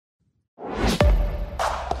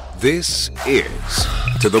This is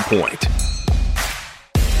To The Point,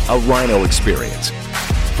 a Rhino experience.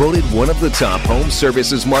 Voted one of the top home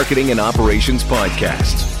services marketing and operations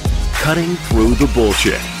podcasts. Cutting through the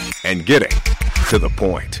bullshit and getting to the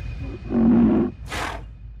point.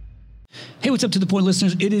 Hey, what's up, To The Point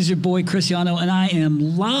listeners? It is your boy, Chris Yano, and I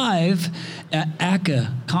am live at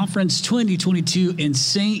ACCA Conference 2022 in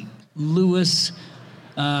St. Louis.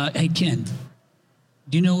 Hey, Ken,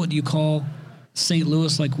 do you know what you call St.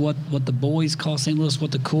 Louis? Like what the boys call St. Louis,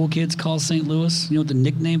 what the cool kids call St. Louis? You know what the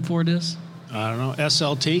nickname for it is? I don't know.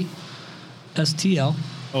 SLT? STL.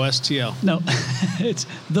 Oh, STL. No, it's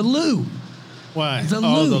the Lou. Why? The Lou.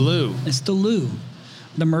 Lou. The Lou. It's the Lou.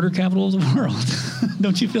 The murder capital of the world.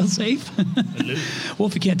 Don't you feel safe? Well,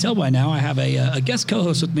 if you can't tell by now, I have a guest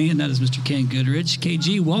co-host with me, and that is Mr. Ken Goodrich.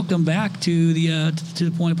 KG, welcome back to the To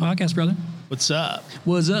The Point podcast, brother. What's up?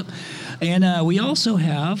 What's up? And we also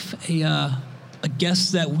have a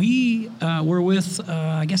guest that we were with,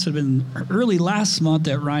 I guess it would have been early last month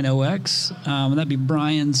at Rhino X. That'd be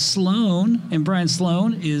Brian Sloan. And Brian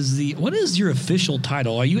Sloan is what is your official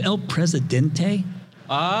title? Are you El Presidente?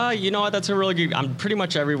 You know what? That's a really good. I'm pretty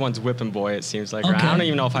much everyone's whipping boy. It seems like. Okay. I don't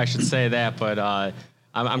even know if I should say that, but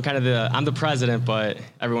I'm kind of the president, but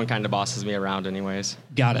everyone kind of bosses me around, anyways.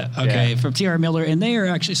 Got it. Okay, Yeah. From TR Miller, and they are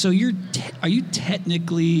actually. So are you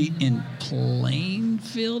technically in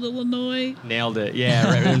Plainfield, Illinois? Nailed it.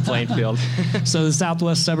 Yeah, right in Plainfield. So the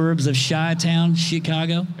southwest suburbs of Chi-Town,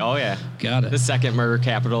 Chicago. Oh yeah. Got it. The second murder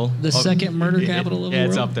capital. The second murder capital of the world. Yeah,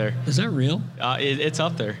 it's up there. Is that real? It's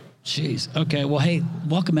up there. Jeez. Okay. Well, hey,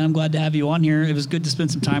 welcome, man. I'm glad to have you on here. It was good to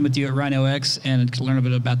spend some time with you at Rhino X and learn a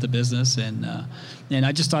bit about the business. And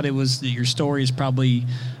I just thought your story is probably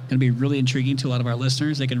going to be really intriguing to a lot of our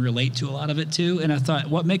listeners. They can relate to a lot of it too. And I thought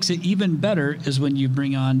what makes it even better is when you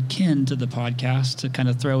bring on Ken to the podcast to kind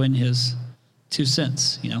of throw in his 2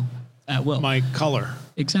 cents, at will. My color.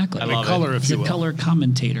 Exactly. I love color, it. if you will. He's a color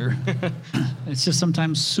commentator. It's just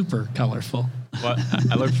sometimes super colorful. Well,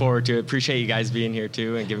 I look forward to it. Appreciate you guys being here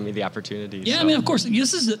too and giving me the opportunity. Yeah, so. I mean, of course.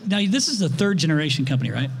 This is the third generation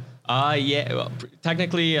company, right? Yeah, well,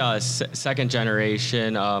 technically second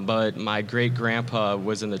generation, but my great grandpa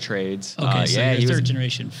was in the trades. Okay, so yeah, you're he was third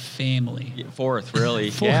generation family. fourth,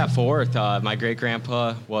 really. Fourth. Yeah, fourth. My great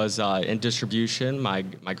grandpa was in distribution. My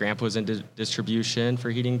grandpa was in distribution for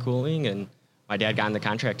heating and cooling, and my dad got on the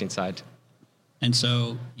contracting side. And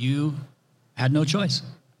so you had no choice.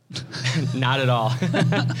 Not at all.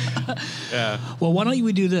 Yeah. Well, why don't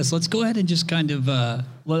we do this? Let's go ahead and just kind of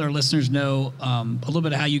let our listeners know a little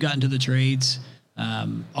bit of how you got into the trades,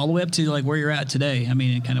 all the way up to like where you're at today. I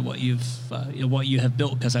mean, and kind of what what you have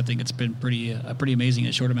built, because I think it's been pretty amazing in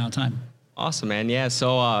a short amount of time. Awesome, man. Yeah.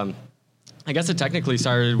 So I guess it technically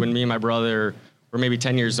started when me and my brother were maybe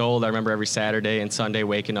 10 years old. I remember every Saturday and Sunday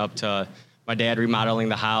waking up to my dad remodeling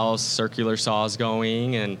the house, circular saws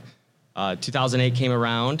going, and 2008 came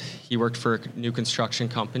around. He worked for new construction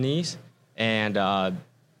companies, and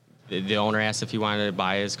the owner asked if he wanted to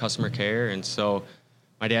buy his customer care. And so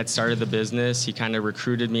my dad started the business. He kind of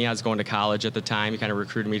recruited me. I was going to college at the time. He kind of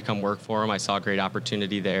recruited me to come work for him. I saw a great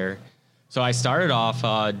opportunity there. So I started off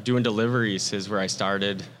doing deliveries is where I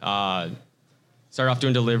started. Started off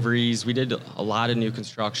doing deliveries. We did a lot of new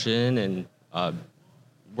construction and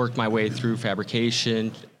worked my way through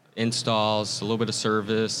fabrication, installs, a little bit of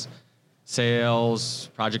service, sales,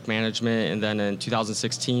 project management, and then in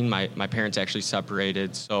 2016, my parents actually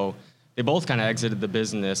separated. So they both kind of exited the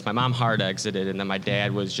business. My mom hard exited, and then my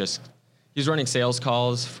dad was he was running sales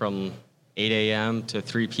calls from 8 a.m. to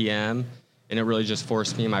 3 p.m., and it really just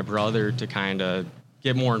forced me and my brother to kind of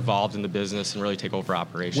get more involved in the business and really take over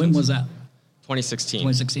operations. When was that? 2016.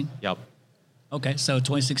 2016? Yep. Okay, so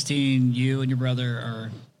 2016, you and your brother are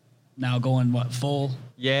now going, full?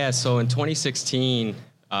 Yeah, so in 2016,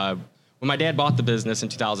 when my dad bought the business in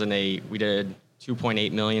 2008, we did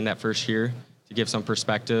 $2.8 million that first year. To give some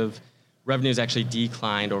perspective, revenues actually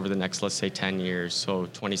declined over the next, let's say, 10 years. So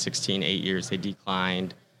 2016, 8 years, they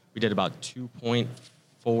declined. We did about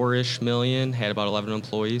 2.4-ish million, had about 11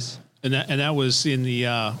 employees. And that was in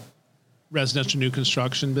the residential new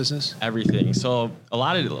construction business? Everything. So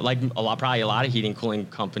probably a lot of heating cooling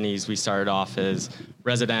companies, we started off as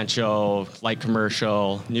residential, light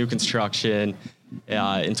commercial, new construction.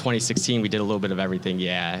 In 2016, we did a little bit of everything.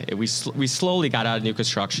 Yeah, we slowly got out of new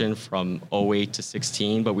construction from 08 to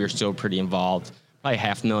 16, but we were still pretty involved. Probably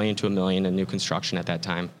 $500,000 to $1 million in new construction at that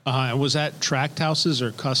time. And was that tract houses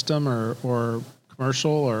or custom or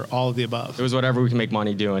commercial or all of the above? It was whatever we can make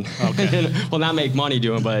money doing. Okay. Well, not make money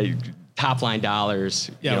doing, but top line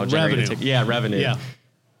dollars. Yeah, revenue. revenue. Yeah. Yeah.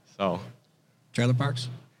 So Trailer parks?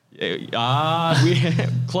 We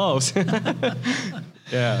close.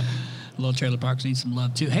 Yeah. Little trailer parks need some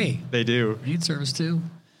love too. Hey, They do. need service too.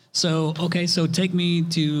 So so take me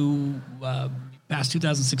to past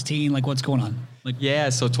 2016. Like, what's going on? Like, Yeah,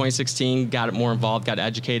 so 2016, got more involved, got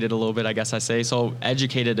educated a little bit, I guess I say. So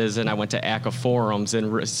educated as in I went to ACCA forums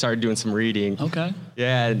and started doing some reading. okay,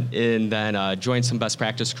 Yeah, and then joined some best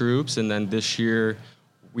practice groups. And then this year,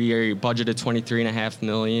 we are budgeted $23.5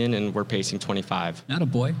 million, and we're pacing 25. not a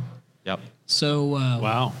boy. Yep. So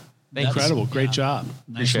Wow. That's- Incredible. Great job.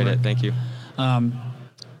 Nice Appreciate work. it. Thank you.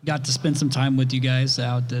 Got to spend some time with you guys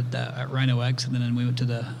out at Rhino X, and then we went to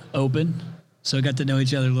the Open. So got to know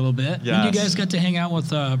each other a little bit. And you Yes. guys got to hang out with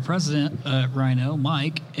President Rhino,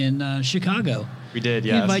 Mike, in Chicago. We did, He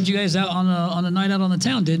yes. invited you guys out on a night out on the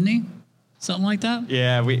town, didn't he? Something like that?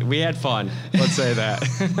 Yeah, we had fun. Let's say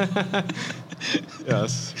that.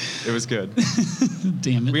 Yes, it was good.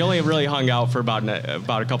 Damn it. We only really hung out for about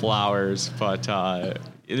a couple hours, but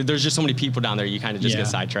there's just so many people down there, you kind of just Yeah. get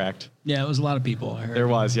sidetracked. Yeah, it was a lot of people. I heard. There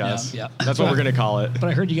was, yes. Yeah. That's what we're going to call it. But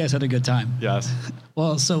I heard you guys had a good time. Yes.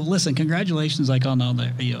 Well, so listen, congratulations, like on all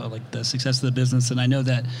the, like the success of the business. And I know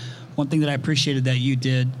that one thing that I appreciated that you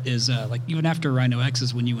did is like even after Rhino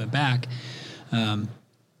X's, when you went back,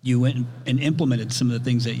 you went and implemented some of the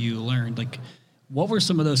things that you learned. Like, what were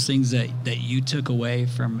some of those things that you took away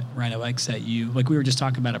from Rhino X that you, like we were just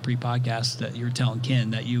talking about a pre-podcast that you were telling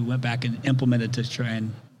Ken that you went back and implemented to try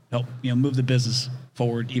and help, move the business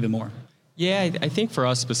forward even more? Yeah, I think for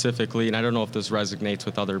us specifically, and I don't know if this resonates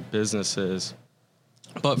with other businesses,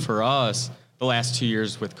 but for us, the last 2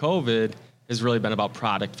 years with COVID has really been about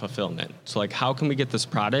product fulfillment. So like, how can we get this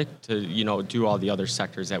product to, do all the other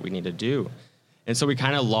sectors that we need to do? And so we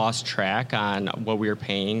kind of lost track on what we were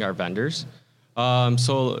paying our vendors.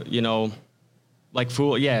 So we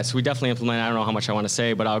definitely implement, I don't know how much I want to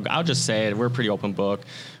say, but I'll just say it. We're a pretty open book.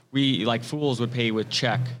 We, like Fools, would pay with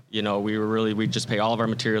check. We just pay all of our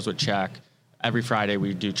materials with check. Every Friday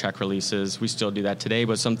we do check releases. We still do that today,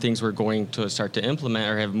 but some things we're going to start to implement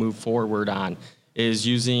or have moved forward on is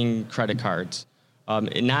using credit cards.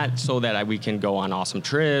 Not so that we can go on awesome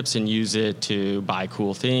trips and use it to buy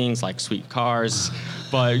cool things like sweet cars,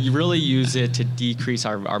 but you really use it to decrease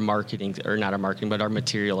our marketing, or not our marketing, but our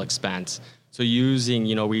material expense. So using,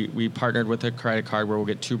 we partnered with a credit card where we'll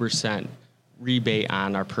get 2% rebate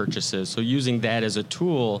on our purchases. So using that as a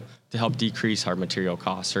tool to help decrease our material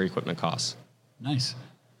costs or equipment costs. Nice.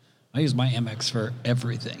 I use my Amex for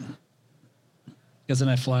everything because then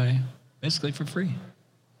I fly basically for free.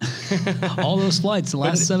 All those flights the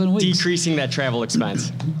last 7 weeks. Decreasing that travel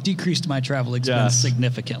expense. Decreased my travel expense Yes.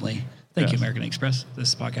 significantly. Thank you, Yes. American Express.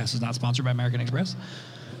 This podcast is not sponsored by American Express.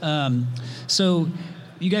 So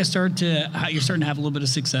you guys you're starting to have a little bit of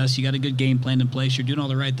success. You got a good game plan in place. You're doing all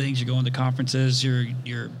the right things. You're going to conferences.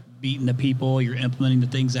 You're beating the people. You're implementing the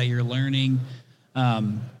things that you're learning.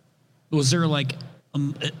 Was there like,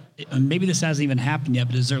 maybe this hasn't even happened yet,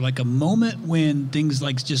 but is there like a moment when things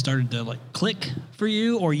like just started to like click for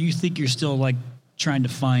you, or you think you're still like trying to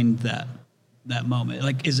find that moment?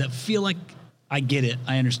 Like, does it feel like I get it?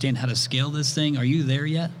 I understand how to scale this thing. Are you there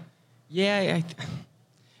yet? Yeah,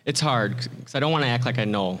 it's hard because I don't want to act like I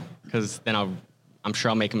know, because then I'm sure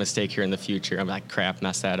I'll make a mistake here in the future. I'm like, crap,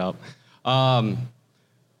 mess that up. I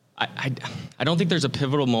don't think there's a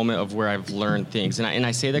pivotal moment of where I've learned things, and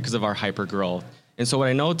I say that because of our hyper growth. And so what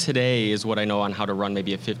I know today is what I know on how to run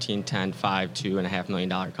maybe a 15, 10, 5, $2.5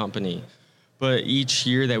 million company. But each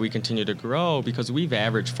year that we continue to grow, because we've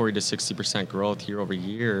averaged 40 to 60% growth year over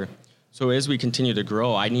year. So as we continue to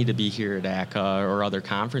grow, I need to be here at ACCA or other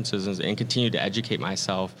conferences and continue to educate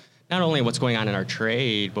myself, not only what's going on in our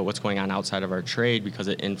trade, but what's going on outside of our trade, because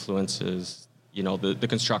it influences, the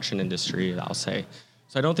construction industry, I'll say.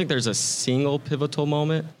 So I don't think there's a single pivotal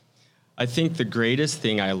moment. I think the greatest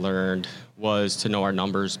thing I learned was to know our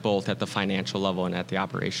numbers both at the financial level and at the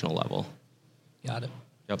operational level. Got it.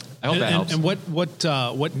 Yep. I hope that helps. And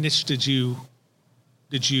what niche did you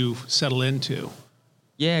settle into?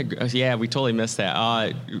 Yeah, we totally missed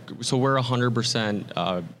that. So we're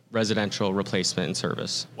 100% residential replacement and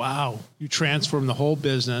service. Wow. You transformed the whole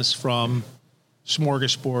business from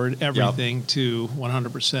smorgasbord, everything, to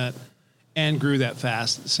 100%, and grew that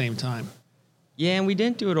fast at the same time. Yeah, and we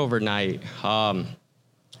didn't do it overnight.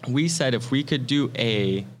 We said if we could do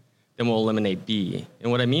A, then we'll eliminate B. And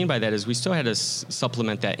what I mean by that is we still had to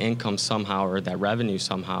supplement that income somehow, or that revenue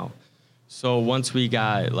somehow. So once we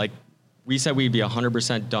got, we said we'd be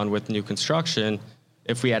 100% done with new construction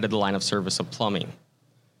if we added the line of service of plumbing.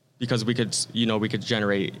 because we could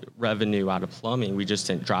generate revenue out of plumbing. We just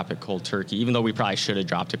didn't drop it cold turkey, even though we probably should have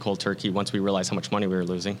dropped it cold turkey once we realized how much money we were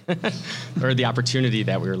losing or the opportunity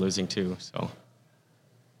that we were losing too. So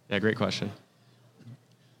yeah, great question.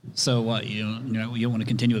 So what, you don't want to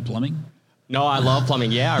continue with plumbing? No, I love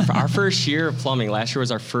plumbing. Yeah, our first year of plumbing, last year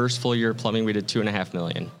was our first full year of plumbing. We did $2.5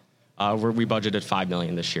 million. We budgeted $5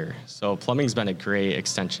 million this year. So plumbing's been a great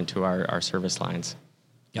extension to our service lines.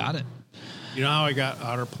 Got it. You know how I got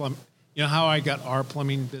our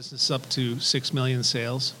plumbing business up to 6 million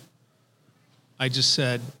sales? I just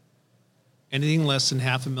said anything less than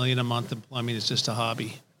 $500,000 a month in plumbing is just a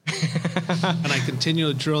hobby. And I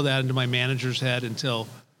continue to drill that into my manager's head until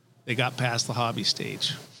they got past the hobby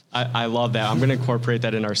stage. I love that. I'm going to incorporate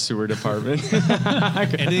that in our sewer department.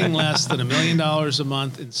 Anything less than $1 million a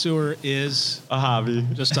month in sewer is a hobby.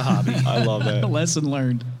 Just a hobby. I love that. Lesson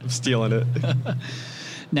learned. I'm stealing it.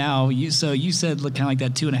 Now, you said kind of like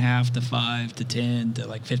that 2.5 to 5 to 10 to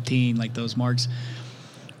like 15, like those marks.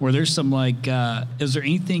 Were there some is there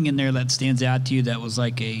anything in there that stands out to you that was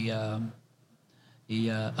like a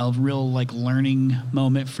real like learning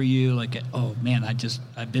moment for you? Like, oh man,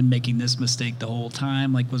 I've been making this mistake the whole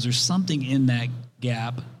time. Like, was there something in that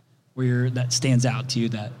gap that stands out to you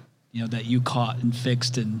that you caught and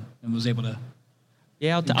fixed and was able to?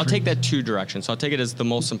 Yeah, I'll take that two directions. So I'll take it as the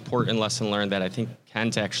most important lesson learned that I think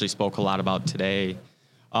Kent actually spoke a lot about today.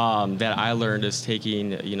 That I learned is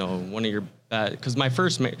taking, one of your, because my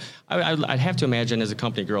first, I'd have to imagine as a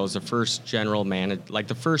company grows, the first general manager, like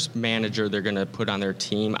the first manager they're going to put on their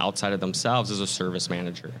team outside of themselves is a service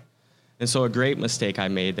manager. And so a great mistake I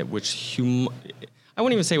made I wouldn't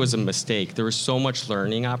even say it was a mistake. There was so much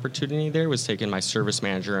learning opportunity there, was taking my service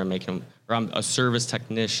manager and making him, or I'm a service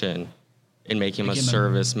technician, and make him a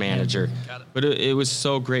service manager. But it was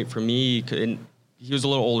so great for me. And he was a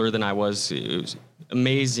little older than I was. It was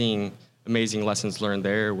amazing lessons learned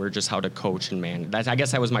there were just how to coach and manage. I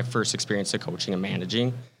guess that was my first experience of coaching and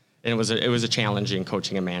managing. And it was a challenging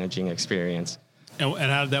coaching and managing experience. And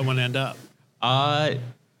how did that one end up? Well,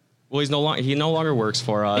 he no longer works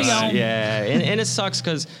for us. Yeah. And it sucks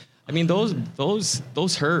because, I mean, those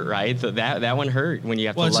hurt, right? That one hurt when you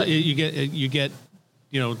have to you get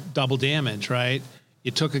double damage, right?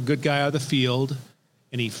 You took a good guy out of the field,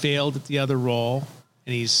 and he failed at the other role,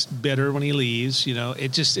 and he's bitter when he leaves.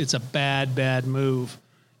 It's a bad move,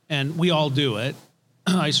 and we all do it.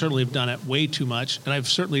 I certainly have done it way too much, and I've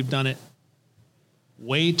certainly done it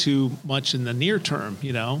way too much in the near term.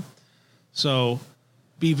 So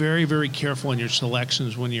be very, very careful in your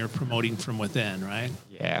selections when you're promoting from within, right?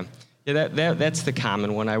 Yeah. That's the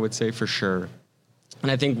common one, I would say, for sure.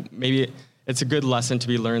 And I think maybe it's a good lesson to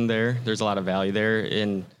be learned there. There's a lot of value there.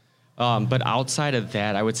 But outside of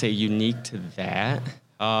that, I would say unique to that,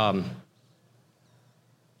 I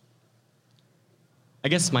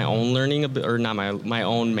guess my own learning, or not my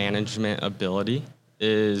own management ability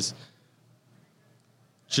is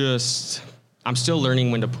just, I'm still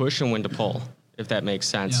learning when to push and when to pull, if that makes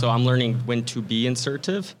sense. Yeah. So I'm learning when to be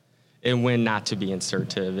assertive and when not to be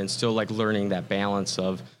assertive, and still like learning that balance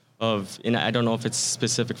of, and I don't know if it's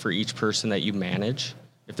specific for each person that you manage,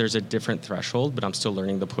 if there's a different threshold, but I'm still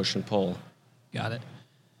learning the push and pull. Got it.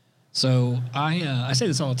 So I say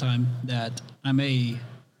this all the time, that I'm a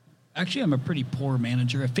pretty poor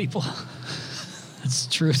manager of people. That's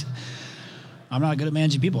the truth. I'm not good at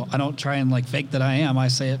managing people. I don't try and like fake that I am. I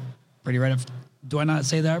say it pretty right up. Do I not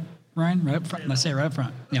say that, Ryan? Right up front? I say it right up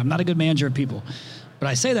front. Yeah, I'm not a good manager of people. But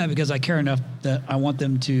I say that because I care enough that I want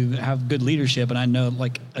them to have good leadership, and I know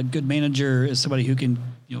like a good manager is somebody who can,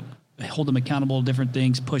 hold them accountable to different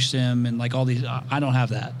things, push them, and like all these. I don't have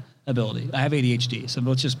that ability. I have ADHD, so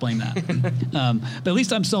let's just blame that. But at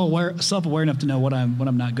least I'm self-aware enough to know what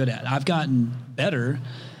I'm not good at. I've gotten better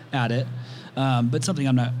at it, but something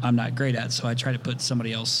I'm not great at. So I try to put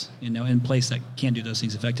somebody else, in place that can do those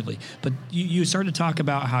things effectively. But you started to talk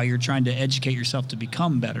about how you're trying to educate yourself to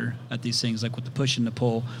become better at these things, like with the push and the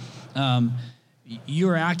pull.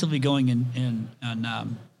 You're actively going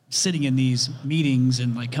and sitting in these meetings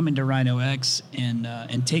and like coming to Rhino X and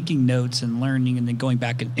taking notes and learning, and then going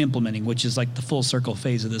back and implementing, which is like the full circle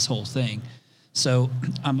phase of this whole thing. So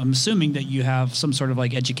I'm assuming that you have some sort of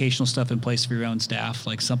like educational stuff in place for your own staff,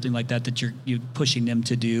 like something like that you're pushing them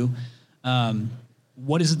to do.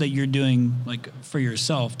 What is it that you're doing like for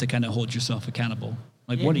yourself to kind of hold yourself accountable?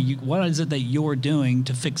 Like what is it that you're doing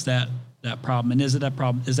to fix that problem? And is that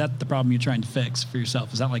the problem you're trying to fix for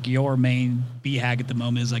yourself? Is that like your main BHAG at the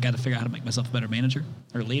moment, is I got to figure out how to make myself a better manager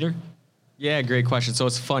or leader? Yeah, great question. So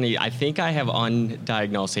it's funny. I think I have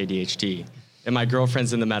undiagnosed ADHD. And my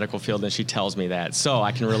girlfriend's in the medical field, and she tells me that. So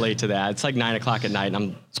I can relate to that. It's like 9 o'clock at night, and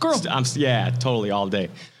I'm totally all day.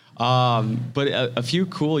 But a few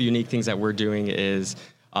cool, unique things that we're doing is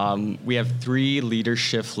we have 3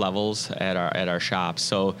 leadership levels at our shop.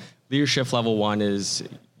 So leadership level 1 is,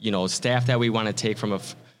 staff that we want to take from a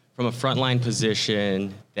frontline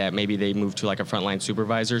position that maybe they move to like a frontline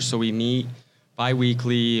supervisor. So we meet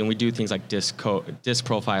bi-weekly, and we do things like disc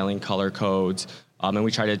profiling, color codes, and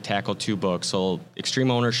we try to tackle 2 books. So extreme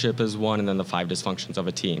ownership is 1, and then the 5 dysfunctions of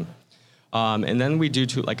a team. And then we do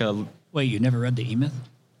Wait, you never read the E-Myth?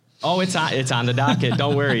 Oh, it's on the docket.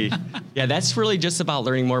 Don't worry. Yeah, that's really just about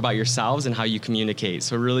learning more about yourselves and how you communicate.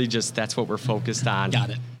 So really just that's what we're focused on.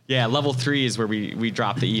 Got it. Yeah, level 3 is where we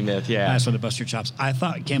drop the E-Myth. Yeah. I just want to bust your chops. I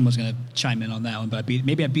thought Ken was going to chime in on that one, but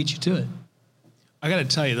maybe I beat you to it. I got to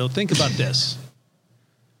tell you, though, think about this.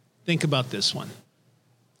 Think about this one.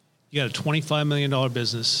 You got a $25 million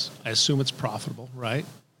business. I assume it's profitable, right?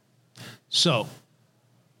 So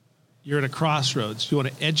you're at a crossroads. You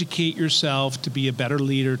want to educate yourself to be a better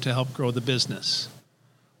leader to help grow the business.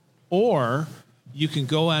 Or you can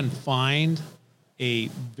go and find a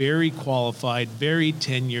very qualified, very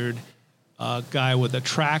tenured guy with a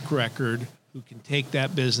track record who can take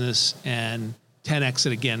that business and 10X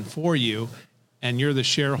it again for you. And you're the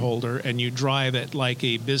shareholder, and you drive it like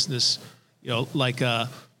a business, like a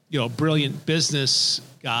brilliant business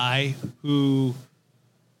guy who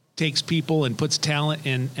takes people and puts talent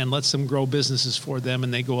in and lets them grow businesses for them,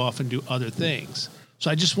 and they go off and do other things. So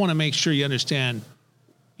I just want to make sure you understand,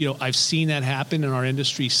 I've seen that happen in our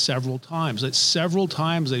industry several times. Several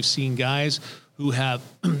times I've seen guys who have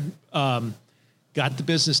got the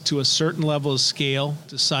business to a certain level of scale,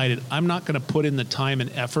 decided I'm not going to put in the time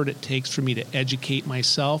and effort it takes for me to educate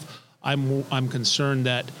myself. I'm concerned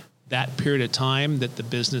that period of time that the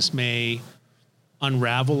business may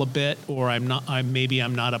unravel a bit, or I'm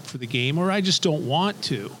not up for the game, or I just don't want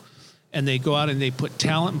to. And they go out and they put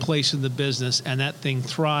talent in place in the business, and that thing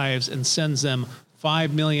thrives and sends them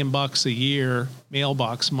 $5 million a year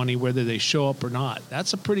mailbox money, whether they show up or not.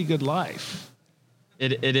 That's a pretty good life.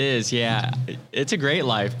 It is, yeah. It's a great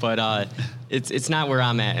life, but it's not where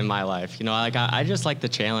I'm at in my life. I just like the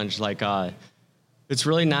challenge. It's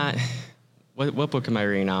really not. What book am I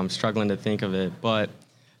reading now? I'm struggling to think of it, but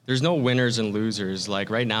there's no winners and losers. Like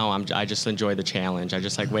right now, I just enjoy the challenge. I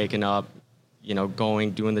just like waking up,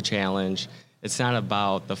 doing the challenge. It's not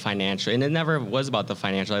about the financial, and it never was about the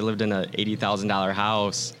financial. I lived in a $80,000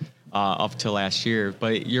 house up till last year,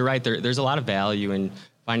 but you're right. There's a lot of value in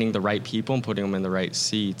finding the right people and putting them in the right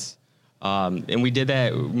seats. And we did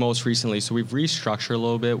that most recently. So we've restructured a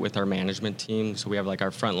little bit with our management team. So we have like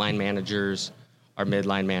our frontline managers, our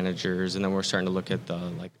midline managers, and then we're starting to look at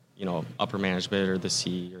the upper management or the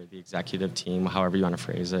C or the executive team, however you want to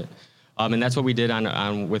phrase it. And that's what we did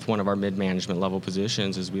on with one of our mid-management level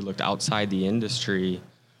positions is we looked outside the industry.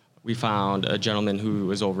 We found a gentleman who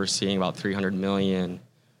was overseeing about $300 million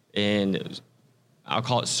in, I'll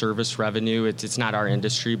call it service revenue. It's not our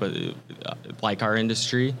industry, but like our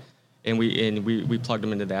industry. And we plugged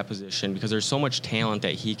him into that position because there's so much talent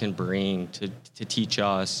that he can bring to teach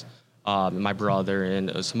us, my brother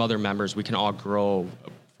and some other members. We can all grow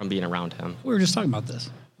from being around him. We were just talking about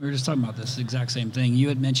this. Exact same thing. You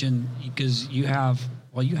had mentioned, because you had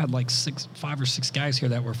like 5 or 6 guys here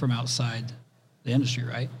that were from outside the industry,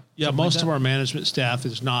 right? Yeah, Something most like of our management staff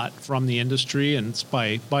is not from the industry, and it's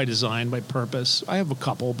by design, by purpose. I have a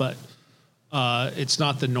couple, but it's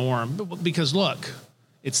not the norm. Because look,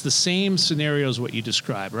 it's the same scenario as what you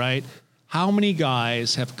described, right? How many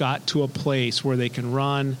guys have got to a place where they can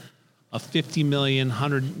run a $50 million,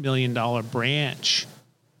 $100 million branch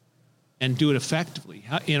and do it effectively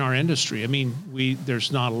in our industry? I mean,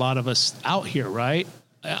 there's not a lot of us out here, right?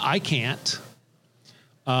 I can't.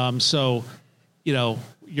 So,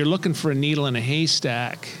 you're looking for a needle in a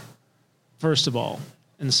haystack, first of all.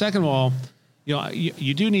 And second of all,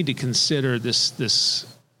 you do need to consider this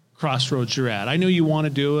crossroads you're at. I know you want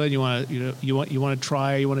to do it. You want to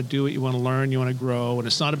try, you want to do it, you want to learn, you want to grow. And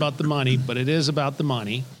it's not about the money, but it is about the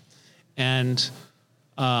money. And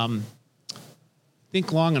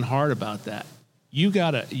think long and hard about that. You've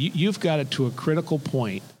got it to a critical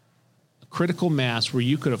point, a critical mass where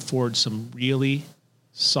you could afford some really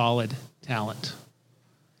solid talent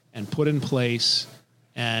and put in place.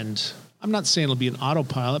 And I'm not saying it'll be an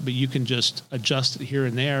autopilot, but you can just adjust it here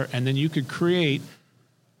and there, and then you could create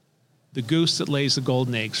the goose that lays the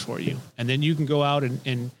golden eggs for you. And then you can go out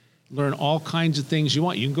and learn all kinds of things you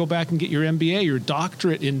want. You can go back and get your MBA, your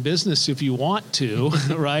doctorate in business if you want to,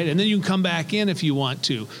 right? And then you can come back in if you want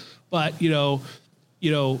to. But,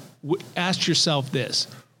 ask yourself this.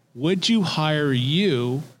 would you hire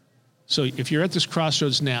you? So if you're at this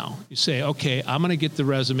crossroads now, you say, okay, I'm going to get the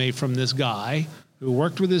resume from this guy who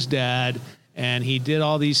worked with his dad, and he did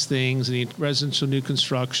all these things, and he residential new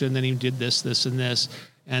construction, then he did this, this, and this,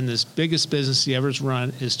 and this biggest business he ever's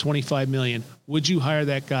run is $25 million. Would you hire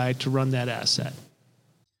that guy to run that asset?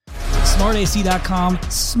 SmartAC.com,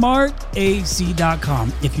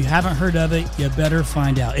 SmartAC.com. If you haven't heard of it, you better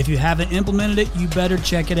find out. If you haven't implemented it, you better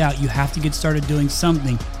check it out. You have to get started doing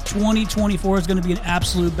something. 2024 is going to be an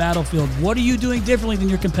absolute battlefield. What are you doing differently than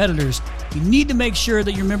your competitors? You need to make sure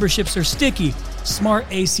that your memberships are sticky.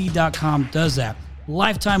 SmartAC.com does that.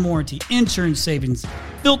 Lifetime warranty, insurance savings,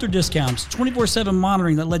 filter discounts, 24/7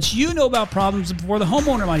 monitoring that lets you know about problems before the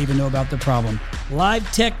homeowner might even know about the problem.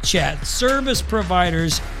 Live tech chat, service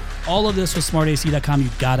providers, all of this with SmartAC.com. You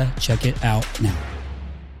gotta check it out now.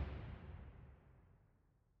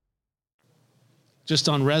 Just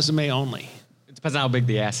on resume only. It depends on how big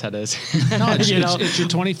the asset is. No, it's your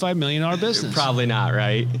 $25 million business. Probably not,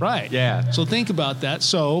 right? Right. Yeah. So think about that.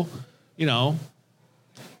 So,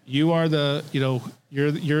 you are the,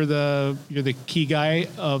 you're the key guy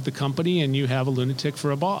of the company, and you have a lunatic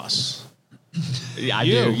for a boss. Yeah, I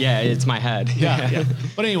do. Yeah, it's my head. Yeah.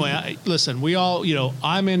 But anyway, listen, we all,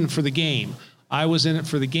 I'm in for the game. I was in it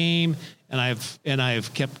for the game, and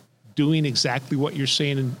I've kept doing exactly what you're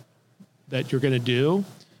saying that you're going to do.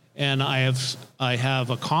 And I have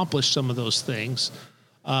accomplished some of those things.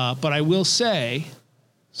 But I will say,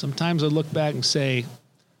 sometimes I look back and say,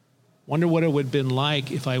 wonder what it would have been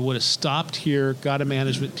like if I would have stopped here, got a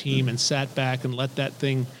management team, and sat back and let that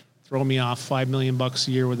thing throw me off $5 million a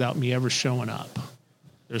year without me ever showing up.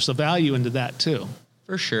 There's a value into that too.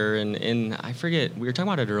 For sure. And I forget, we were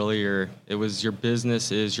talking about it earlier. It was your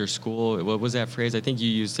business is your school. What was that phrase? I think you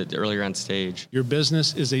used it earlier on stage. Your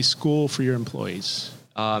business is a school for your employees.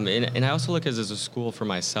 And I also look at it as a school for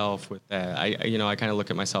myself with that. I kind of look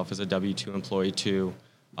at myself as a W-2 employee too.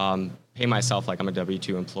 Pay myself like I'm a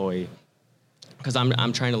W-2 employee because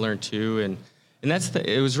I'm trying to learn too. And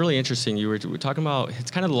it was really interesting. You were talking about,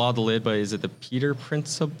 it's kind of the law of the lid, but is it the Peter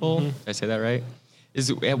principle? Mm-hmm. Did I say that right?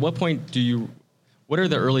 At what point what are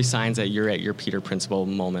the early signs that you're at your Peter principle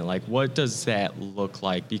moment? Like, what does that look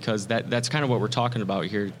like? Because that's kind of what we're talking about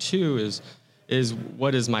here too, is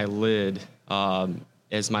what is my lid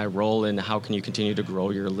as my role, and how can you continue to grow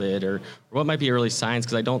your lid, or what might be early signs?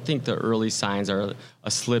 Because I don't think the early signs are a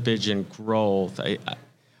slippage in growth. I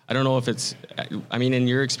don't know if it's, in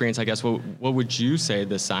your experience, I guess, what would you say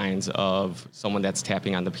the signs of someone that's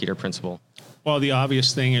tapping on the Peter principle? Well, the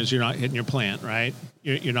obvious thing is you're not hitting your plan, right?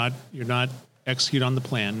 You're not executing on the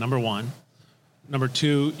plan, number one. Number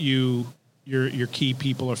two, your key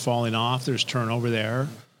people are falling off. There's turnover there,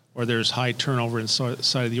 or there's high turnover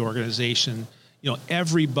inside of the organization.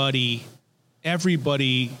 Everybody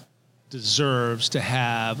deserves to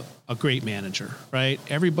have a great manager, right?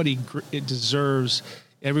 Every one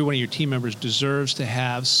of your team members deserves to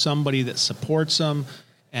have somebody that supports them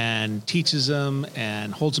and teaches them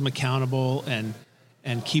and holds them accountable and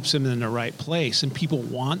keeps them in the right place. And people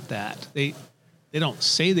want that. They don't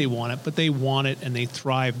say they want it, but they want it, and they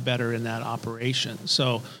thrive better in that operation.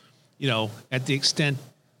 So, at the extent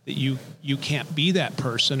that you can't be that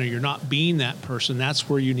person, or you're not being that person, that's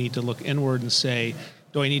where you need to look inward and say,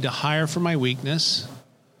 do I need to hire for my weakness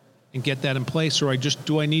and get that in place, or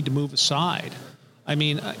do I need to move aside?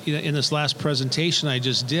 In this last presentation I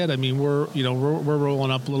just did, we're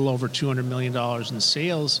rolling up a little over $200 million in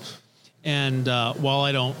sales. And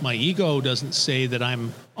while my ego doesn't say that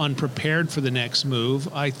I'm unprepared for the next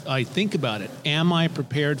move, I think about it. Am I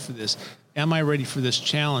prepared for this? Am I ready for this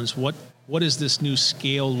challenge? What does this new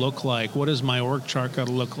scale look like? What does my org chart got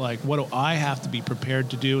to look like? What do I have to be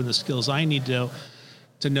prepared to do, and the skills I need to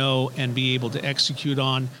know and be able to execute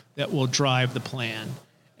on that will drive the plan?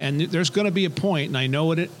 And there's going to be a point, and I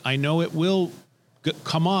know it will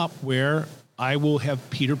come up where I will have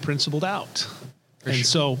Peter principled out.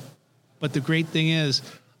 But the great thing is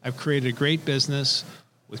I've created a great business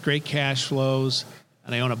with great cash flows,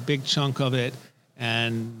 and I own a big chunk of it,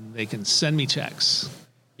 and they can send me checks.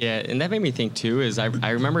 Yeah, and that made me think too, is I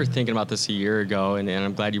remember thinking about this a year ago, and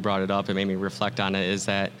I'm glad you brought it up. It made me reflect on it, is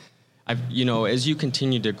that as you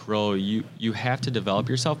continue to grow, you have to develop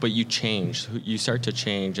yourself, but you change. You start to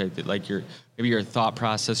change. Like maybe your thought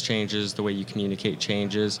process changes, the way you communicate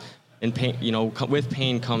changes, and pain. With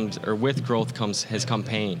pain comes, or with growth has come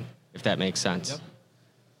pain, if that makes sense.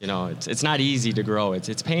 Yep. It's not easy to grow.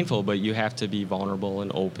 It's painful, but you have to be vulnerable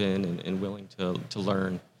and open and willing to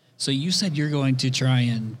learn. So you said you're going to try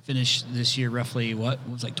and finish this year roughly, what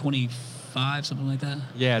was like 25 25, something like that?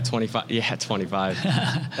 Yeah, 25. Yeah, 25.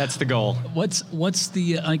 That's the goal. What's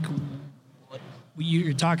the, like,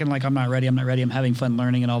 you're talking like, I'm not ready, I'm having fun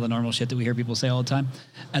learning and all the normal shit that we hear people say all the time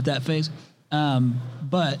at that phase.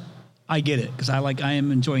 But I get it, because I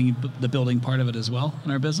am enjoying the building part of it as well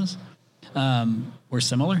in our business. We're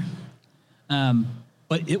similar.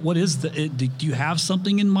 But what is do you have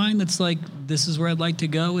something in mind that's like, this is where I'd like to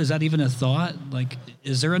go? Is that even a thought? Like,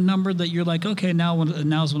 is there a number that you're like, okay,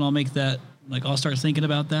 now's when I'll make that, like, I'll start thinking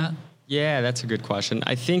about that? Yeah, that's a good question.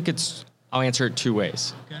 I think I'll answer it two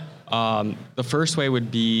ways. Okay. The first way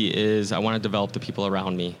would be I want to develop the people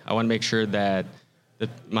around me. I want to make sure that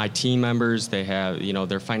my team members, they have,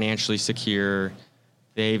 they're financially secure.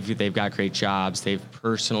 They've got great jobs. They've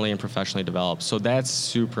personally and professionally developed. So that's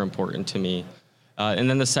super important to me. And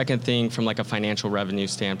then the second thing, from like a financial revenue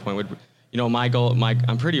standpoint, would, my goal.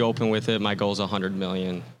 I'm pretty open with it. My goal is $100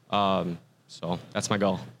 million. So that's my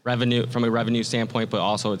goal. Revenue, from a revenue standpoint, but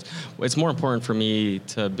also it's more important for me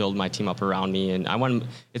to build my team up around me, and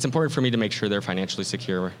it's important for me to make sure they're financially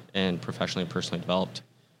secure and professionally and personally developed.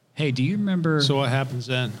 Hey, do you remember? So what happens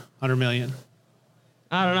then? 100 million.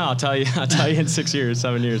 I don't know. I'll tell you in 6 years,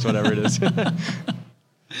 7 years, whatever it is.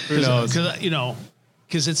 Who knows?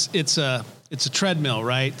 Because it's a treadmill,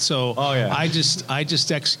 right? So oh, yeah. I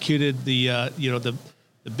just executed the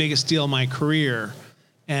biggest deal of my career,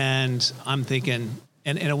 and I'm thinking,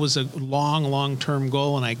 and it was a long-term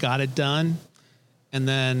goal, and I got it done, and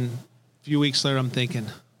then a few weeks later I'm thinking,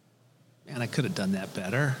 man, I could have done that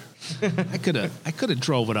better. I could have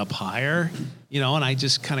drove it up higher, and I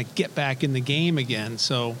just kind of get back in the game again.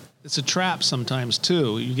 So it's a trap sometimes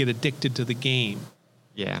too. You get addicted to the game.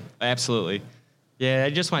 Yeah, absolutely. Yeah,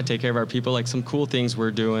 I just want to take care of our people. Like, some cool things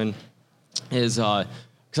we're doing is, because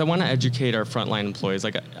I want to educate our frontline employees.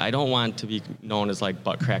 Like, I don't want to be known as like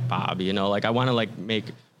butt crack Bob, Like, I want to like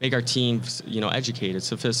make our teams, educated,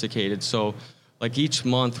 sophisticated. So, like, each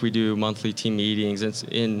month we do monthly team meetings. It's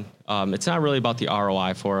not really about the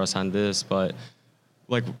ROI for us on this, but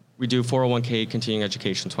like, we do 401k continuing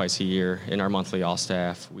education twice a year in our monthly all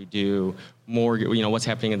staff. We do what's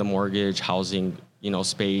happening in the mortgage, housing,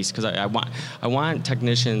 space. Because I want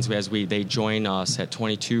technicians, as they join us at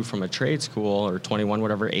 22 from a trade school, or 21,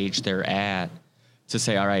 whatever age they're at, to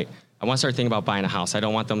say, all right, I want to start thinking about buying a house. I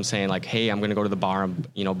don't want them saying like, hey, I'm going to go to the bar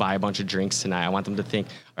and, buy a bunch of drinks tonight. I want them to think,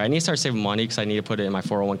 all right, I need to start saving money because I need to put it in my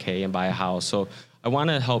 401k and buy a house. So I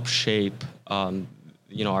want to help shape, our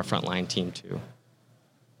frontline team too.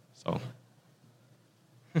 So.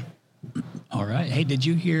 All right. Hey, did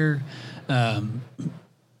you hear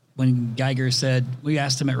when Geiger said, we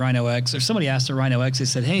asked him at Rhino X, or somebody asked at Rhino X, they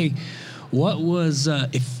said, hey, what was,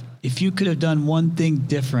 if you could have done one thing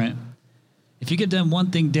different,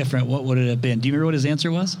 what would it have been? Do you remember what his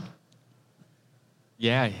answer was?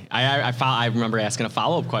 Yeah, I remember asking a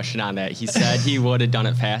follow-up question on that. He said he would have done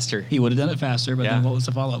it faster. He would have done it faster, but then what was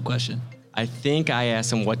the follow-up question? I think I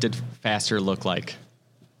asked him, what did faster look like?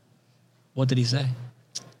 What did he say?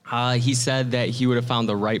 He said that he would have found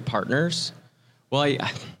the right partners. Well,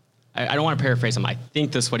 I don't want to paraphrase him. I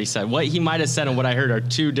think this is what he said. What he might have said and what I heard are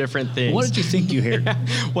two different things. What did you think you heard?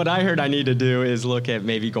 What I heard I need to do is look at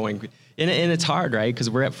maybe going, and it's hard, right? Because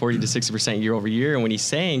we're at 40 to 60% year over year. And when he's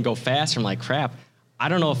saying go faster, I'm like, crap, I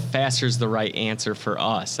don't know if faster is the right answer for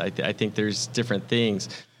us. I think there's different things.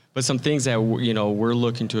 But some things that, we're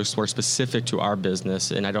looking to explore specific to our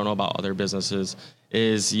business, and I don't know about other businesses,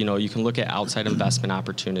 is, you can look at outside investment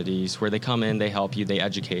opportunities where they come in, they help you, they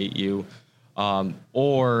educate you.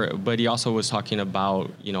 But he also was talking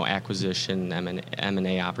about, acquisition,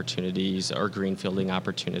 M&A opportunities, or greenfielding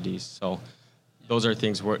opportunities. So those are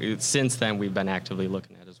things since then we've been actively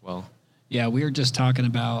looking at as well. Yeah, we were just talking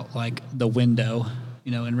about like the window,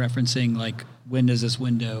 and referencing like, when does this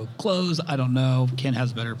window close? I don't know. Ken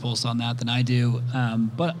has a better pulse on that than I do.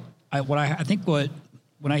 But I think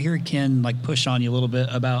when I hear Ken like push on you a little bit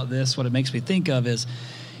about this, what it makes me think of is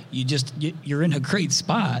you're in a great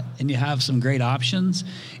spot and you have some great options.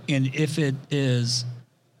 And if it is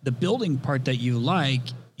the building part that you like,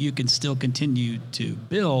 you can still continue to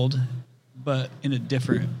build, but in a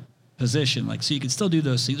different position. Like, so you can still do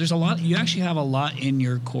those things. There's a lot, you actually have a lot in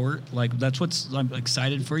your court. Like, that's what I'm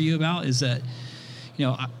excited for you about, is that,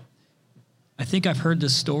 I think I've heard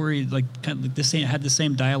this story, like kind of like this, had the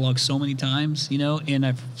same dialogue so many times, and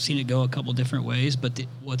I've seen it go a couple different ways. But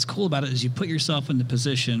what's cool about it is you put yourself in the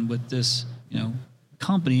position with this,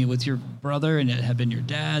 company with your brother, and it had been your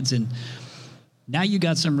dad's, and now you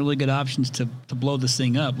got some really good options to blow this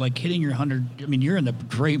thing up, like hitting your 100. I mean, you're in the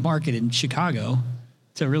great market in Chicago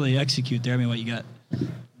to really execute there. I mean, what you got?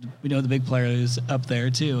 we know the big player is up there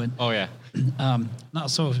too. And Oh, yeah. not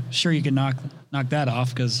so sure you can knock that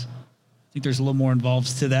off because I think there's a little more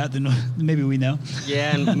involved to that than maybe we know.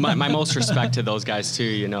 Yeah, and my most respect to those guys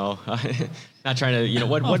too. Not trying to,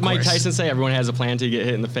 what Mike Tyson say? Everyone has a plan to get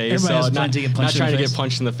hit in the face. Everybody has a plan not, to get punched not trying in the to face. get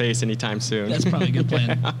punched in the face anytime soon. That's probably a good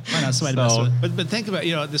plan. Why not somebody to mess with it? But think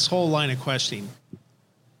about, this whole line of questioning.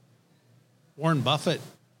 Warren Buffett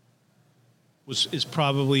is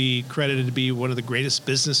probably credited to be one of the greatest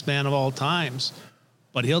businessmen of all times,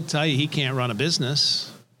 but he'll tell you he can't run a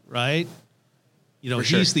business, right? For He's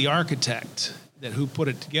sure. the architect who put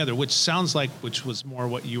it together, which was more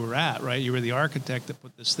what you were at, right? You were the architect that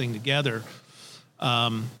put this thing together.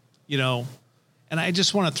 And I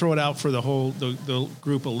just want to throw it out for the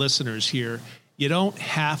group of listeners here. You don't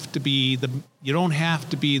have to be the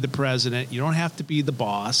president. You don't have to be the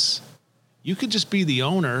boss. You could just be the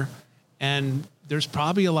owner, and there's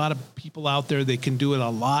probably a lot of people out there that can do it a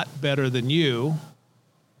lot better than you.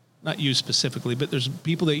 Not you specifically, but there's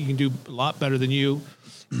people that you can do a lot better than you,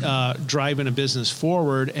 driving a business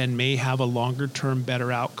forward and may have a longer term,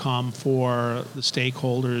 better outcome for the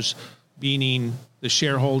stakeholders, meaning the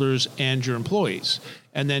shareholders and your employees.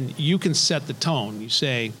 And then you can set the tone. You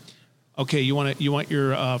say, okay, you want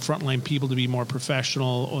your frontline people to be more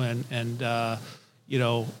professional and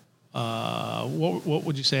what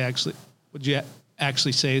would you say actually? Would you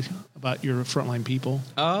actually say about your frontline people?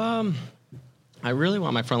 I really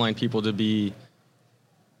want my frontline people to be.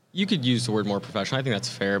 You could use the word more professional. I think that's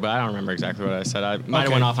fair, but I don't remember exactly what I said. I might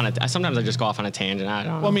have went off on sometimes I just go off on a tangent. I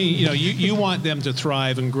don't know. Well, I mean, you want them to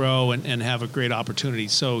thrive and grow and have a great opportunity.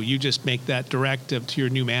 So you just make that directive to your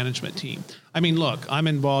new management team. I mean, look, I'm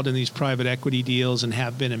involved in these private equity deals and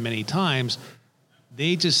have been in many times.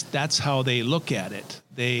 That's how they look at it.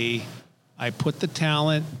 I put the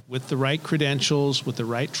talent with the right credentials, with the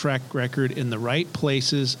right track record in the right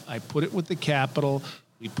places. I put it with the capital.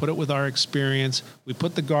 We put it with our experience. We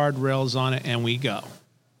put the guardrails on it, and we go.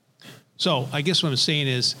 So I guess what I'm saying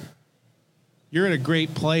is you're at a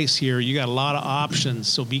great place here. You got a lot of options,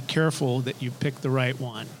 so be careful that you pick the right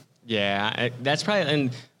one. Yeah, that's probably,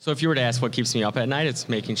 and so if you were to ask what keeps me up at night, it's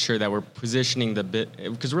making sure that we're positioning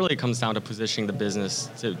because really it comes down to positioning the business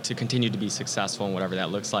to continue to be successful and whatever that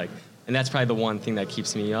looks like. And that's probably the one thing that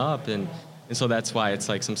keeps me up. And so that's why it's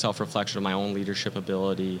like some self-reflection of my own leadership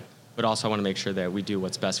ability, but also I want to make sure that we do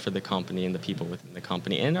what's best for the company and the people within the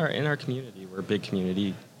company and in our community. We're big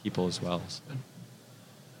community people as well. So.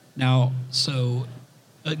 Now,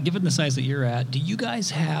 given the size that you're at, do you guys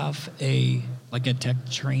have a tech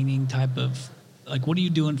training type of, what are you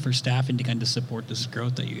doing for staffing to kind of support this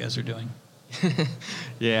growth that you guys are doing?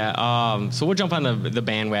 Yeah, so we'll jump on the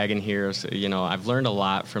bandwagon here. So, I've learned a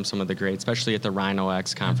lot from some of the greats, especially at the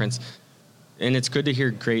ACCA Conference. And it's good to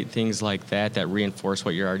hear great things like that reinforce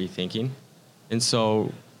what you're already thinking. And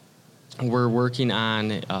so we're working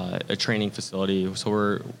on a training facility.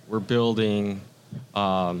 So we're building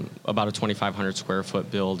about a 2,500 square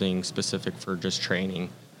foot building specific for just training.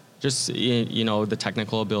 Just, the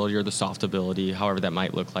technical ability or the soft ability, however that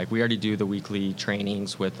might look like. We already do the weekly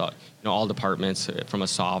trainings with, all departments from a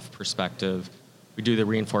soft perspective. We do the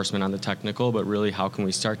reinforcement on the technical, but really how can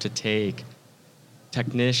we start to take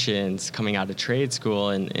technicians coming out of trade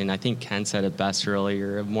school, and I think Ken said it best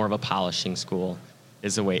earlier, more of a polishing school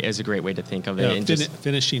is a great way to think of it. Yeah, and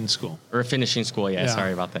finishing school. Or a finishing school, yeah,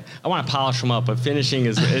 sorry about that. I want to polish them up, but finishing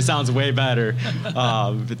it sounds way better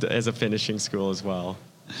as a finishing school as well.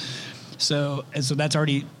 So that's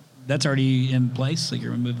already in place. So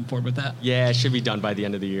you're moving forward with that. Yeah, it should be done by the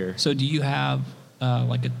end of the year. So do you have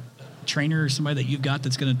a trainer or somebody that you've got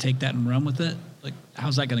that's going to take that and run with it?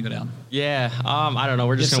 How's that going to go down? Yeah, I don't know.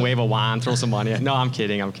 We're just going to wave a wand, throw some money. No, I'm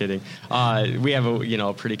kidding. We have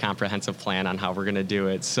a pretty comprehensive plan on how we're going to do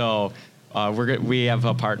it. So we have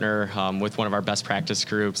a partner with one of our best practice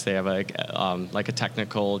groups. They have a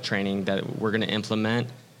technical training that we're going to implement.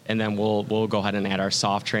 And then we'll go ahead and add our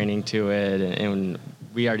soft training to it, and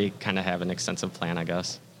we already kind of have an extensive plan, I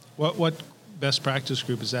guess. What best practice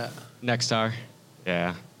group is that? Nexstar,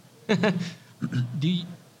 yeah. Did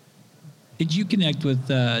you connect with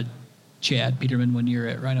Chad Peterman when you were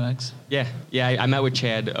at Rhino X? Yeah. I met with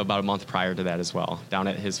Chad about a month prior to that as well, down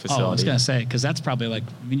at his facility. Oh, I was gonna say, because that's probably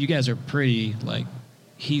you guys are pretty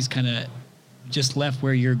he's kind of just left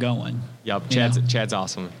where you're going. Yep, Chad's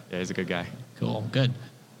awesome. Yeah, he's a good guy. Cool, good.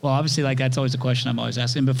 Well, obviously, that's always a question I'm always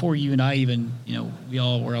asking. Before you and I even, we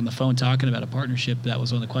all were on the phone talking about a partnership. That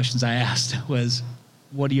was one of the questions I asked was,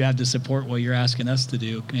 what do you have to support what you're asking us to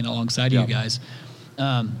do alongside you guys?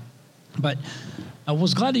 But I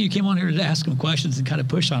was glad that you came on here to ask him questions and kind of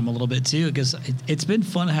push on him a little bit too, because it's been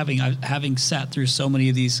fun having sat through so many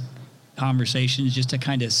of these conversations just to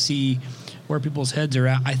kind of see where people's heads are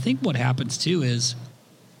at. I think what happens too is,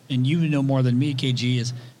 and you know more than me, KG,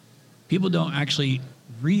 is people don't actually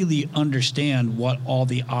really understand what all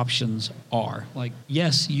the options are. Like,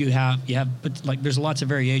 yes, you have, but like there's lots of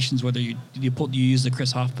variations. Whether you use the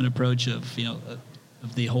Chris Hoffman approach of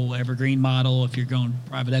of the whole evergreen model. If you're going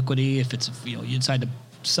private equity, if it's you decide to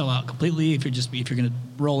sell out completely, if you're going to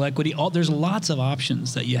roll equity, there's lots of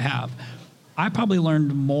options that you have. I probably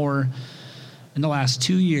learned more in the last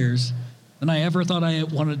 2 years than I ever thought I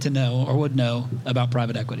wanted to know or would know about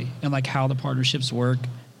private equity and like how the partnerships work.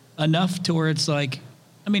 Enough to where it's like,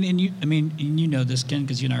 you know this, Ken,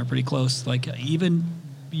 because you and I are pretty close. Like even,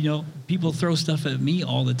 people throw stuff at me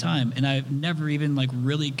all the time, and I've never even like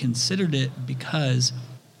really considered it because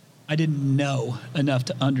I didn't know enough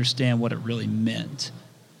to understand what it really meant.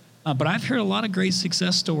 But I've heard a lot of great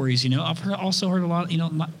success stories. I've also heard a lot.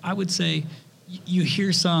 I would say you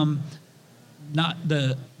hear some, not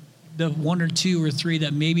the one or two or three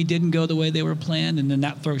that maybe didn't go the way they were planned, and then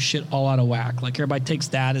that throws shit all out of whack. Like everybody takes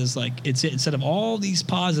that as like it's instead of all these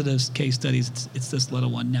positives case studies, it's this little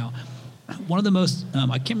one. Now, one of the most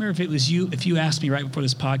I can't remember if it was you. If you asked me right before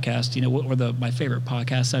this podcast, what were my favorite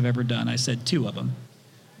podcasts I've ever done? I said two of them.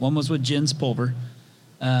 One was with Jens Pulver,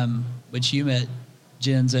 which you met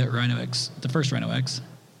Jens at Rhino X, the first Rhino X,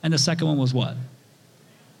 and the second one was what?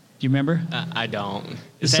 Do you remember? I don't.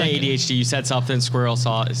 It's ADHD. You said something. Squirrel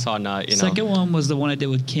saw nut. Second one was the one I did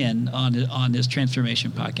with Ken on his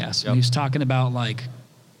transformation podcast. Yep. He was talking about like,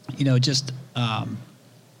 just a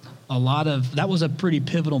lot of that was a pretty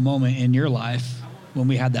pivotal moment in your life when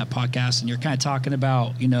we had that podcast, and you're kind of talking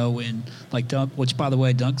about when like Dunk. Which by the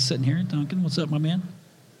way, Dunk's sitting here. Duncan, what's up, my man?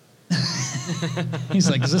 He's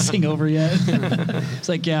like, is this thing over yet? It's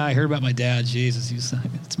like, yeah, I heard about my dad. Jesus,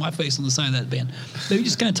 it's my face on the side of that band. So you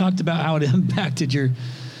just kind of talked about how it impacted your,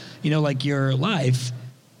 like your life,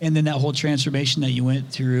 and then that whole transformation that you went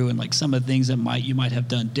through, and like some of the things that you might have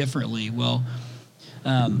done differently. Well,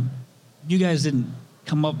 you guys didn't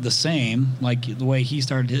come up the same, like the way he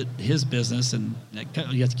started his business, and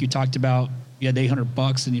you talked about you had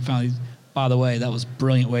 $800, and you finally, by the way, that was a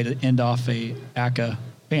brilliant way to end off a ACCA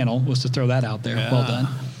panel, was to throw that out there. Yeah. Well done.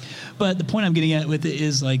 But the point I'm getting at with it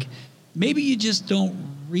is like, maybe you just don't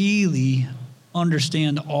really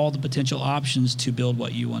understand all the potential options to build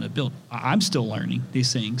what you want to build. I'm still learning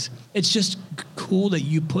these things. It's just cool that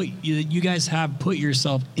you guys have put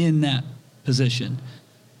yourself in that position.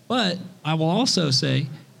 But I will also say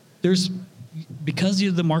because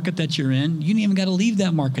of the market that you're in, you didn't even got to leave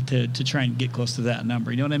that market to try and get close to that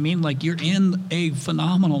number. You know what I mean? Like you're in a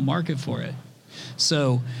phenomenal market for it.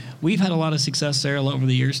 So we've had a lot of success there over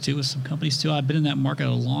the years too with some companies too. I've been in that market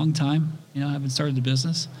a long time. I haven't started the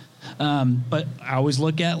business. But I always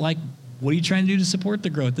look at like, what are you trying to do to support the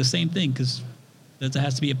growth? The same thing, because that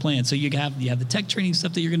has to be a plan. So you have the tech training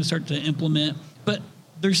stuff that you're going to start to implement. But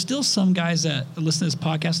there's still some guys that listen to this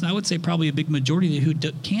podcast, and I would say probably a big majority who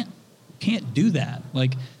can't do that.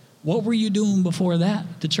 Like, what were you doing before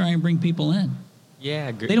that to try and bring people in?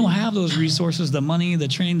 Yeah, they don't have those resources, the money, the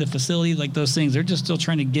training, the facility, like those things. They're just still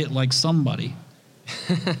trying to get like somebody.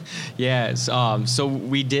 Yes. So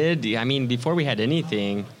we did. Before we had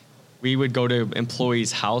anything, we would go to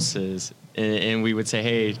employees' houses and we would say,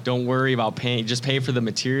 "Hey, don't worry about paying. Just pay for the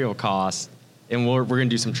material costs, and we're going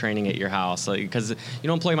to do some training at your house." Like, because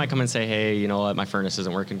employee might come and say, "Hey, you know what? My furnace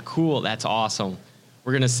isn't working." Cool, that's awesome.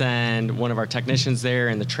 We're going to send one of our technicians there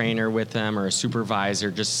and the trainer with them, or a supervisor,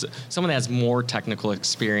 just someone that has more technical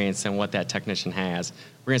experience than what that technician has.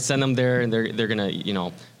 We're going to send them there, and they're going to,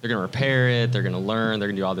 they're going to repair it. They're going to learn. They're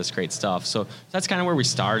going to do all this great stuff. So that's kind of where we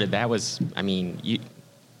started. That was, when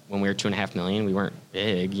we were $2.5 million, we weren't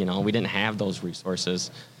big, we didn't have those resources.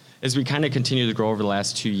 As we kind of continued to grow over the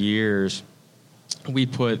last 2 years, we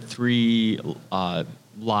put 3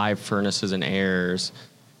 live furnaces and airs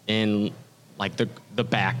in like the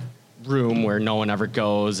back room where no one ever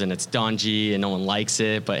goes, and it's dungy and no one likes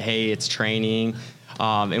it, but hey, it's training.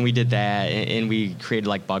 And we did that, and we created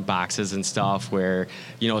like bug boxes and stuff where,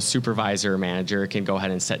 a supervisor or manager can go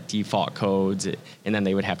ahead and set default codes, and then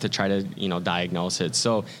they would have to try to, diagnose it.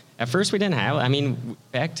 So at first we didn't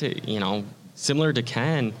have, back to, similar to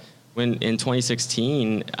Ken, when in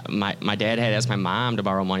 2016, my dad had asked my mom to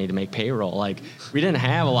borrow money to make payroll. Like, we didn't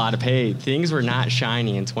have a lot of pay. Things were not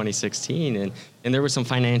shiny in 2016, and there were some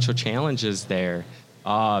financial challenges there.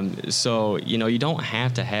 So, you don't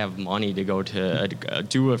have to have money to go to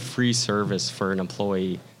do a free service for an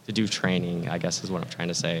employee to do training, I guess is what I'm trying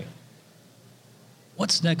to say.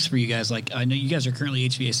 What's next for you guys? Like, I know you guys are currently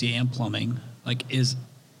HVAC and plumbing. Like, is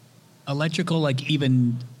electrical like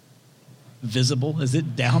even visible? Is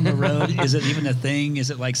it down the road? Is it even a thing? Is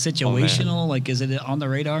it like situational? Like, is it on the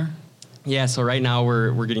radar? Yeah. So right now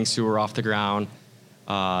we're getting sewer off the ground.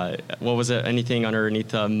 What was it? Anything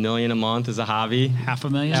underneath $1 million a month is a hobby.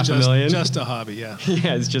 $500,000. $500,000. Just a hobby, yeah.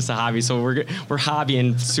 Yeah, it's just a hobby. So we're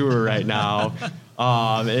hobbying sewer right now.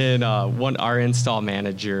 And our install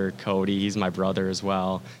manager, Cody, he's my brother as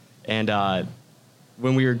well. And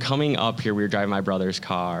when we were coming up here, we were driving my brother's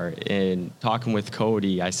car and talking with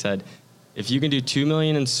Cody. I said, if you can do $2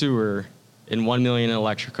 million in sewer and $1 million in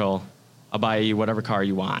electrical, I'll buy you whatever car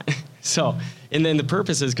you want. So, and then the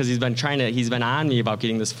purpose is because he's been on me about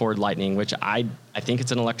getting this Ford Lightning, which I think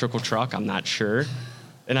it's an electrical truck. I'm not sure.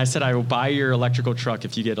 And I said, I will buy your electrical truck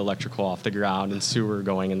if you get electrical off the ground and sewer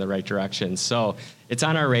going in the right direction. So it's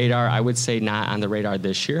on our radar. I would say not on the radar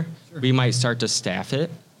this year. Sure. We might start to staff it.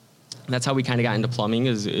 That's how we kind of got into plumbing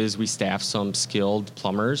is we staffed some skilled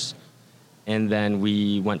plumbers. And then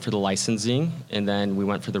we went for the licensing, and then we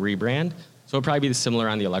went for the rebrand. So it'll probably be similar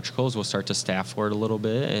on the electricals. We'll start to staff for it a little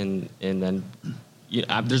bit, and then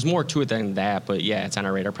there's more to it than that. But yeah, it's on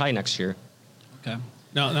our radar probably next year. Okay.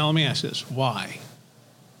 Now let me ask you this: Why?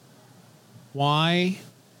 Why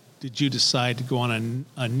did you decide to go on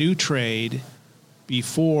a new trade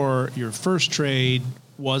before your first trade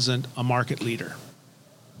wasn't a market leader?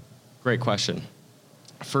 Great question.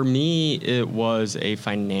 For me, it was a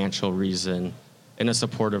financial reason and a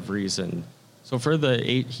supportive reason. So for the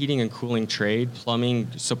heating and cooling trade,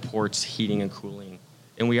 plumbing supports heating and cooling.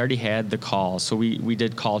 And we already had the calls. So we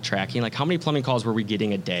did call tracking. Like, how many plumbing calls were we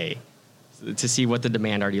getting a day to see what the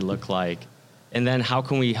demand already looked like? And then how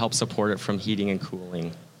can we help support it from heating and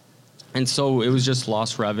cooling? And so it was just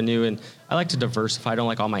lost revenue. And I like to diversify. I don't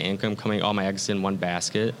like all my eggs in one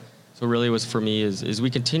basket. So really it was for me is we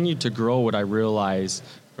continued to grow what I realized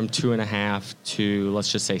from 2.5 to, let's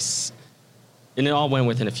just say, and it all went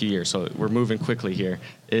within a few years, so we're moving quickly here,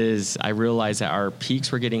 is I realized that our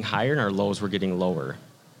peaks were getting higher and our lows were getting lower.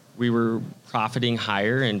 We were profiting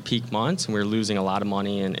higher in peak months, and we were losing a lot of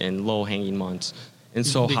money in low-hanging months. And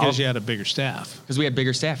so because you had a bigger staff. Because we had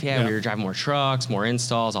bigger staff, yeah. We were driving more trucks, more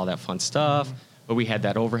installs, all that fun stuff. Mm-hmm. But we had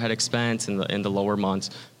that overhead expense in the lower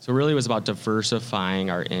months. So really it was about diversifying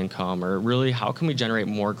our income, or really how can we generate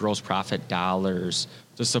more gross profit dollars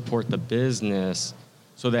to support the business,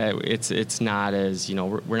 so that it's not as,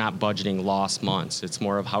 we're not budgeting lost months. It's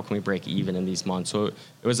more of how can we break even in these months. So it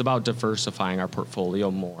was about diversifying our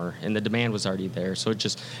portfolio more, and the demand was already there. So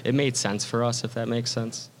it made sense for us, if that makes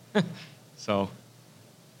sense. So.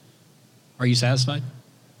 Are you satisfied?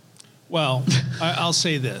 Well, I'll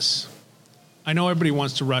say this. I know everybody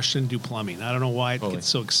wants to rush and do plumbing. I don't know why it gets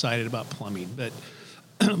so excited about plumbing, but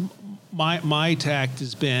my tact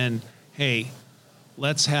has been, hey,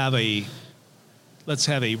 let's have a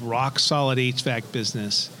rock solid HVAC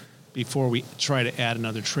business before we try to add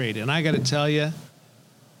another trade. And I got to tell you,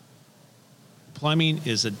 plumbing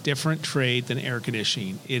is a different trade than air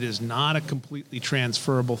conditioning. It is not a completely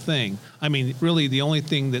transferable thing. I mean, really, the only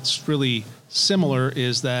thing that's really similar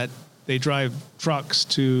is that they drive trucks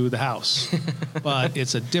to the house. But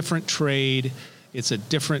it's a different trade. It's a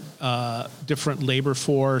different labor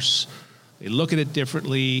force. They look at it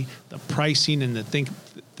differently. The pricing and the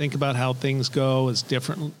think about how things go is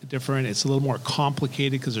different. It's a little more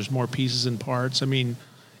complicated because there's more pieces and parts. I mean,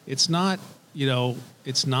 it's not a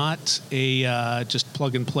just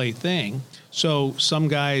plug and play thing. So some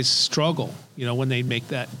guys struggle, when they make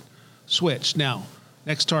that switch. Now,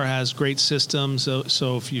 Nextar has great systems.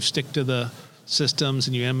 So if you stick to the systems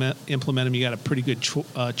and you implement them, you got a pretty good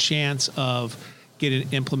chance of getting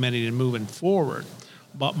it implemented and moving forward.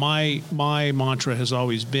 But my mantra has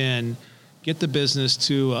always been, get the business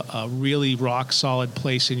to a really rock solid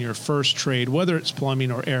place in your first trade, whether it's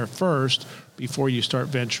plumbing or air first, before you start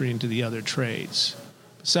venturing into the other trades.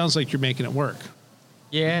 It sounds like you're making it work.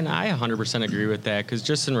 Yeah, and I 100% agree with that, because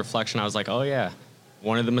just in reflection, I was like, oh yeah,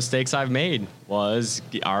 one of the mistakes I've made was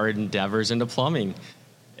our endeavors into plumbing.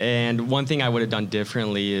 And one thing I would have done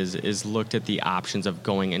differently is looked at the options of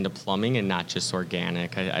going into plumbing and not just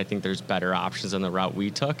organic. I think there's better options than the route we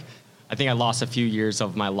took. I think I lost a few years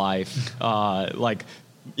of my life, like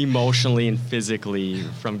emotionally and physically,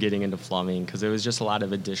 from getting into plumbing, because it was just a lot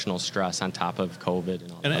of additional stress on top of COVID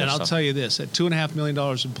and all that. And I'll tell you this, at $2.5 million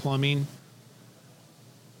in plumbing,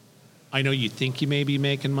 I know you think you may be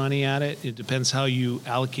making money at it. It depends how you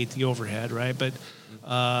allocate the overhead, right? But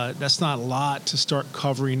that's not a lot to start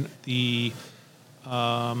covering the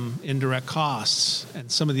indirect costs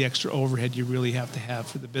and some of the extra overhead you really have to have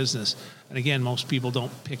for the business. And again, most people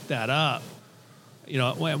don't pick that up.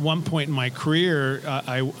 at one point in my career,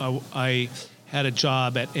 I had a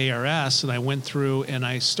job at ARS, and I went through and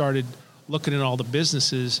I started looking at all the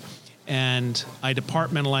businesses, and I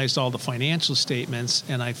departmentalized all the financial statements,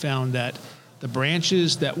 and I found that the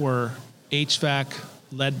branches that were HVAC,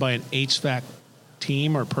 led by an HVAC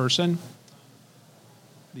team or person,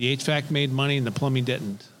 the HVAC made money and the plumbing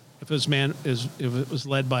didn't. If it was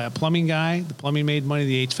led by a plumbing guy, the plumbing made money,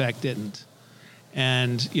 the HVAC didn't.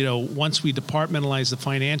 And, once we departmentalized the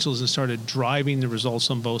financials and started driving the results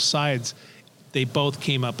on both sides, they both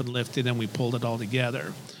came up and lifted, and we pulled it all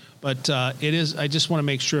together. But I just want to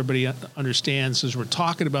make sure everybody understands, as we're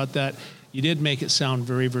talking about that, you did make it sound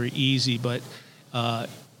very, very easy, but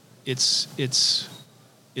it's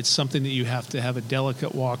something that you have to have a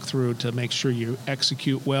delicate walk through to make sure you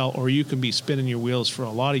execute well, or you can be spinning your wheels for a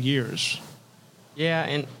lot of years. Yeah,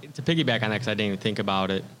 and to piggyback on that, because I didn't even think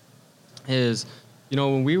about it, is,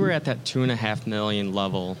 when we were at that $2.5 million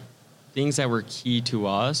level, things that were key to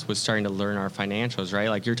us was starting to learn our financials, right?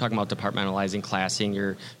 Like you're talking about departmentalizing, classing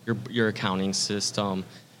your accounting system,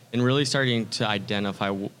 and really starting to identify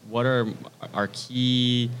what are our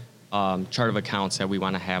key chart of accounts that we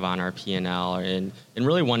want to have on our P&L. And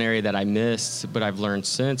really one area that I missed, but I've learned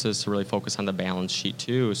since, is to really focus on the balance sheet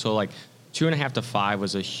too. So like 2.5 to 5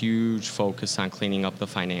 was a huge focus on cleaning up the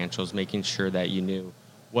financials, making sure that you knew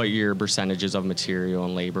what your percentages of material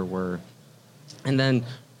and labor were. And then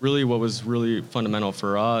really what was really fundamental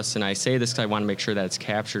for us, and I say this because I want to make sure that it's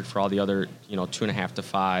captured for all the other, 2.5 to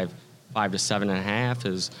 5, 5 to 7.5,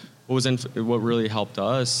 is what really helped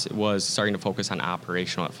us was starting to focus on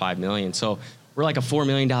operational at $5 million. So we're like a $4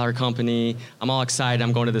 million company. I'm all excited.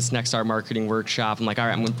 I'm going to this Next Star marketing workshop. I'm like, all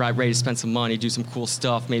right, I'm ready to spend some money, do some cool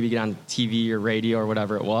stuff, maybe get on TV or radio or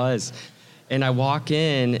whatever it was. And I walk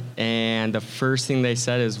in, and the first thing they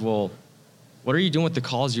said is, well, what are you doing with the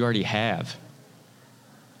calls you already have?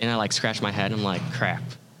 And I scratch my head, and I'm like, crap,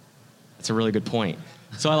 that's a really good point.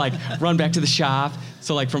 So I run back to the shop.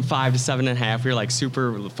 So from 5 to 7.5, we were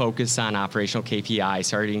super focused on operational KPI,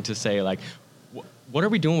 starting to say what are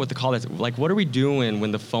we doing with the call? What are we doing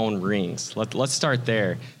when the phone rings? Let's start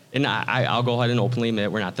there. And I'll go ahead and openly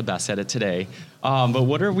admit we're not the best at it today. But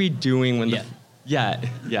what are we doing when Yeah.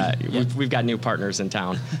 We've got new partners in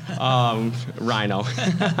town. Rhino.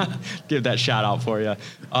 Give that shout out for you.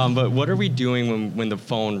 But what are we doing when the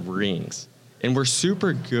phone rings? And we're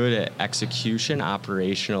super good at execution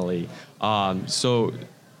operationally. So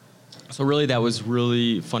really that was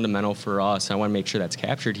really fundamental for us. I want to make sure that's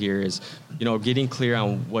captured here is, getting clear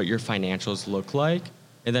on what your financials look like,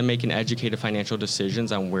 and then making educated financial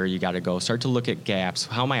decisions on where you got to go. Start to look at gaps.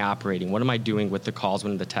 How am I operating? What am I doing with the calls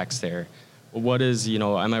when the tech's there? What is,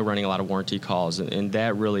 am I running a lot of warranty calls? And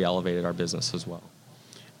that really elevated our business as well.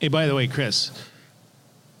 Hey, by the way, Chris,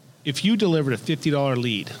 if you delivered a $50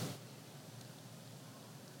 lead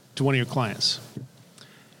to one of your clients,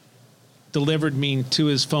 delivered mean to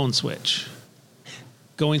his phone switch,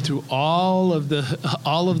 going through all of the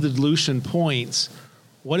dilution points,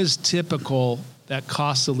 what is typical that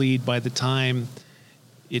costs a lead by the time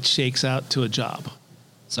it shakes out to a job?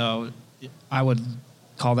 So I would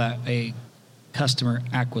call that a customer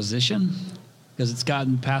acquisition, because it's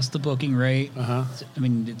gotten past the booking rate.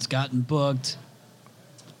 It's gotten booked.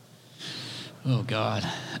 Oh God.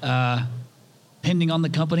 Pending on the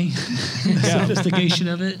company, sophistication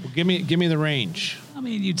of it. Well, give me the range.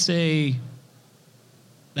 You'd say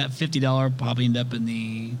that $50 probably end up in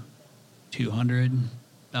the $200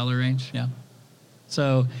 range. Yeah.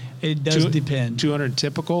 So it does depend. 200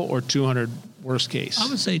 typical or 200 worst case? I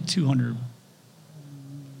would say 200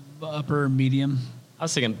 upper medium. I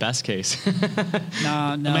was thinking best case.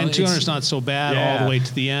 No. 200 is not so bad all the way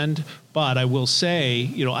to the end. But I will say,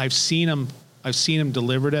 I've seen them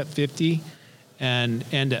delivered at 50 and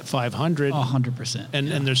end at 500. 100%.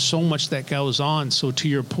 And there's so much that goes on. So to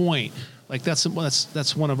your point, that's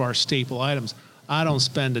one of our staple items. I don't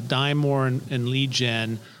spend a dime more in lead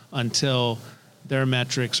gen until their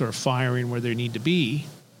metrics are firing where they need to be,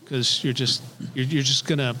 because you're just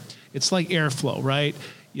gonna. It's like airflow, right?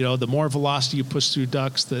 The more velocity you push through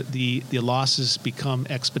ducts, the losses become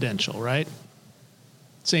exponential, right?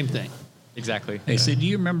 Same thing. Exactly. Hey, so do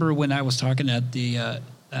you remember when I was talking at the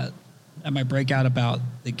at my breakout about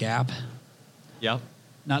the gap? Yep.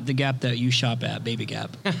 Not the gap that you shop at, Baby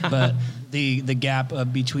Gap, but the gap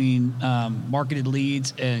between marketed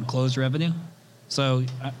leads and closed revenue. So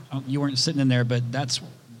you weren't sitting in there, but that's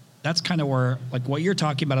kind of where, what you're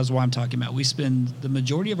talking about is what I'm talking about. We spend the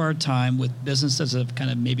majority of our time with businesses that have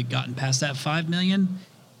kind of maybe gotten past that 5 million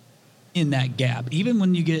in that gap. Even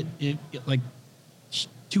when you get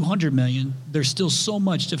 $200 million, there's still so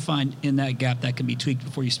much to find in that gap that can be tweaked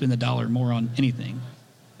before you spend $1 more on anything.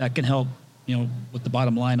 That can help, with the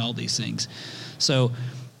bottom line, all these things. So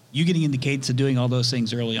you getting in the cadence of doing all those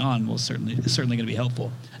things early on is certainly going to be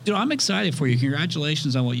helpful. Dude, I'm excited for you.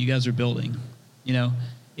 Congratulations on what you guys are building.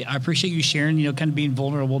 I appreciate you sharing, kind of being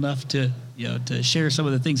vulnerable enough to share some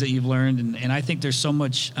of the things that you've learned. And I think there's so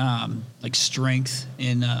much strength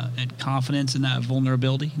and confidence in that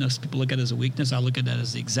vulnerability. Some people look at it as a weakness. I look at that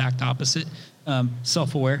as the exact opposite.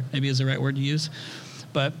 Self-aware maybe is the right word to use.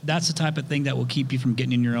 But that's the type of thing that will keep you from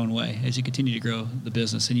getting in your own way as you continue to grow the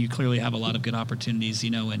business. And you clearly have a lot of good opportunities,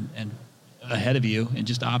 and ahead of you, and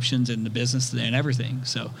just options in the business and everything.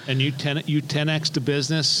 So, and you 10x the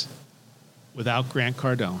business without Grant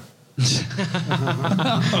Cardone.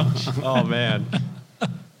 Oh man,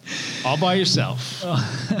 all by yourself.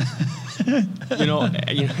 You know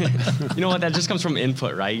what? That just comes from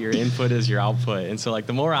input, right? Your input is your output, and so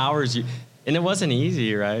the more hours and it wasn't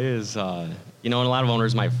easy, right? And a lot of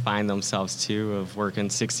owners might find themselves too of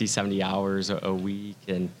working 60, 70 hours a week,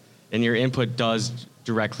 and your input does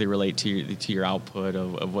directly relate to your output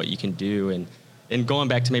of what you can do. And going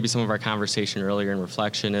back to maybe some of our conversation earlier in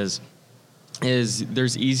reflection is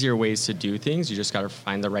there's easier ways to do things. You just got to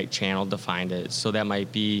find the right channel to find it. So that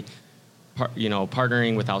might be,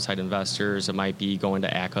 partnering with outside investors. It might be going to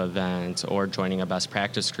ACCA events or joining a best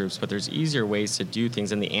practice groups. But there's easier ways to do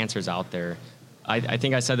things, and the answer's out there. I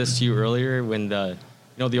think I said this to you earlier when the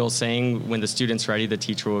old saying, when the student's ready, the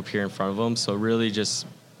teacher will appear in front of them. So really just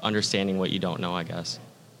understanding what you don't know, I guess.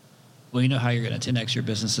 Well, you know how you're going to 10x your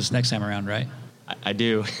business this next time around, right? I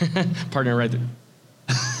do. Partner right there.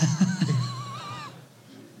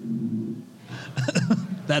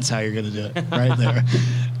 That's how you're going to do it, right there.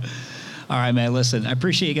 All right, man, listen, I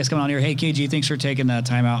appreciate you guys coming on here. Hey, KG, thanks for taking that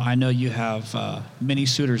time out. I know you have many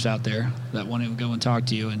suitors out there that want to go and talk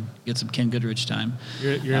to you and get some Ken Goodrich time.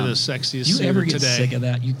 You're the sexiest you suitor ever get today. sick of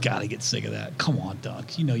that? You got to get sick of that. Come on,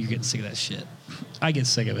 Doug. You know you're getting sick of that shit. I get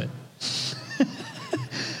sick of it.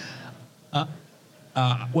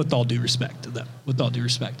 With all due respect.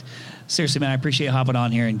 Seriously, man, I appreciate you hopping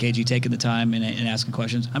on here and KG taking the time and asking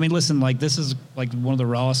questions. I mean, listen, this is one of the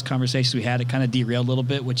rawest conversations we had. It kind of derailed a little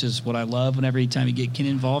bit, which is what I love whenever time you get Ken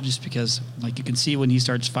involved, just because you can see when he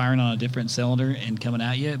starts firing on a different cylinder and coming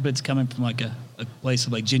at you, but it's coming from a place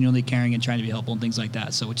of genuinely caring and trying to be helpful and things like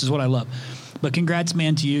that. So, which is what I love. But congrats,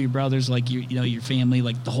 man, to you, your brothers, your family,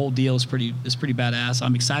 the whole deal is pretty badass.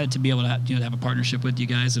 I'm excited to be able to have a partnership with you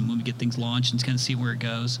guys, and when we get things launched and kind of see where it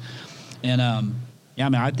goes. And yeah, I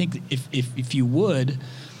mean, I think if you would,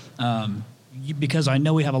 because I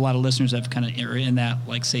know we have a lot of listeners that kind of are in that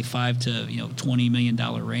say $5 to $20 million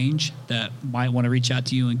range that might want to reach out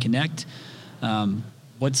to you and connect.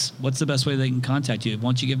 What's the best way they can contact you? Why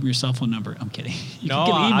don't you give them your cell phone number? I'm kidding. No,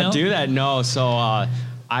 I'll do that. No, so I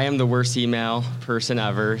am the worst email person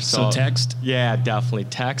ever. So text? Yeah, definitely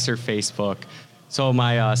text or Facebook. So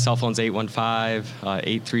my cell phone's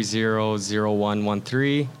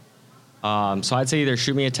 815-830-0113. So I'd say either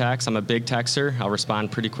shoot me a text. I'm a big texter. I'll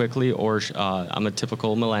respond pretty quickly, or I'm a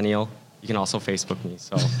typical millennial. You can also Facebook me.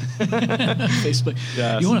 So Facebook.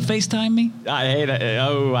 Yes. You want to FaceTime me? I hate it.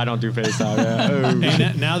 Oh, I don't do FaceTime. Yeah.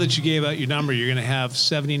 Hey, now that you gave out your number, you're going to have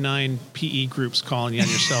 79 PE groups calling you on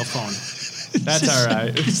your cell phone. That's all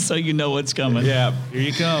right. So you know what's coming. Yeah. Here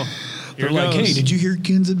you go. They're like, hey, did you hear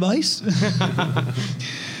Ken's advice?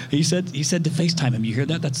 He said to FaceTime him. You hear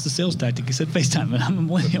that? That's the sales tactic. He said FaceTime him. I'm a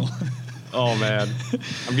millennial. Oh, man.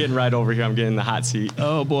 I'm getting right over here. I'm getting the hot seat.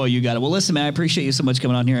 Oh, boy, you got it. Well, listen, man, I appreciate you so much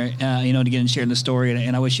coming on here, to get and sharing the story,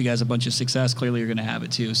 and I wish you guys a bunch of success. Clearly, you're going to have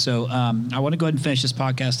it, too. So I want to go ahead and finish this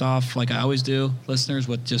podcast off like I always do, listeners,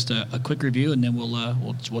 with just a quick review, and then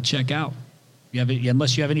we'll check out.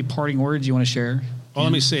 Unless you have any parting words you want to share. Well,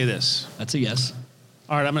 let me say this. That's a yes.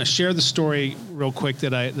 All right, I'm going to share the story real quick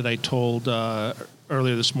that I told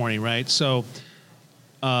earlier this morning, right? So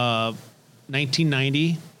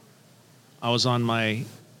 1990, I was on my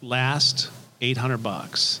last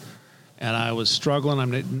 $800, and I was struggling. I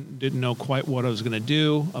didn't know quite what I was going to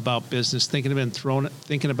do about business, thinking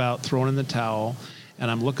about throwing in the towel. And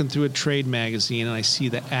I'm looking through a trade magazine, and I see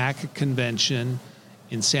the ACCA Convention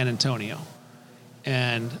in San Antonio.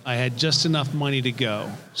 And I had just enough money to go.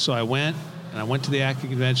 So I went to the ACCA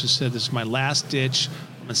Convention, said, this is my last ditch.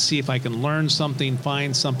 I'm going to see if I can learn something,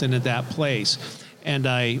 find something at that place. And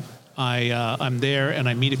I'm there, and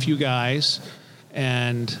I meet a few guys,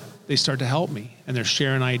 and they start to help me, and they're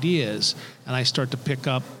sharing ideas, and I start to pick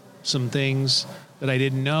up some things that I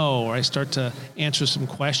didn't know, or I start to answer some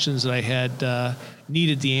questions that I had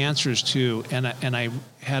needed the answers to, and I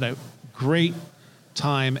had a great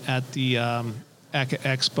time at the ACCA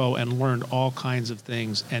Expo and learned all kinds of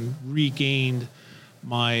things and regained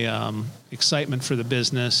my excitement for the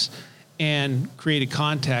business and created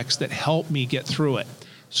contacts that helped me get through it.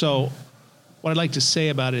 So what I'd like to say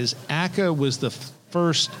about it is ACCA was the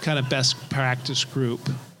first kind of best practice group,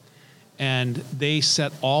 and they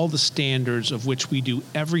set all the standards of which we do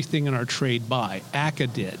everything in our trade by.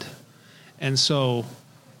 ACCA did. And so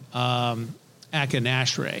ACCA and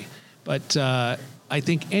ASHRAE. But I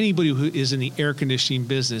think anybody who is in the air conditioning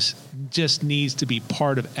business just needs to be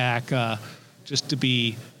part of ACCA, just to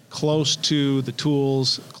be close to the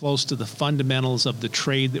tools, close to the fundamentals of the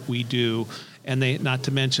trade that we do. And they, not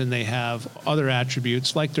to mention, they have other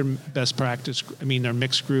attributes like their best practice, their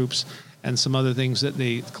mixed groups and some other things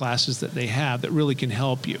classes that they have that really can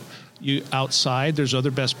help you. Outside, there's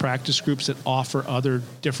other best practice groups that offer other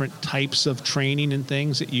different types of training and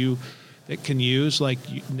things that can use. Like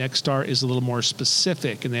Nexstar is a little more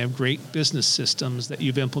specific, and they have great business systems that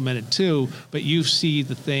you've implemented too, but you see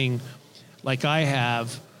the thing like I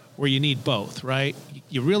have where you need both, right?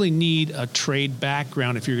 You really need a trade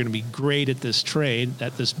background if you're going to be great at this trade,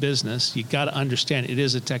 at this business. You got to understand it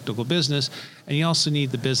is a technical business, and you also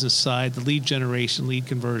need the business side, the lead generation, lead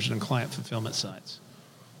conversion, and client fulfillment sides.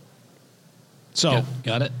 So,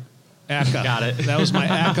 got it. ACCA. Got it. That was my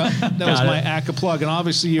ACCA. That was my ACCA plug, and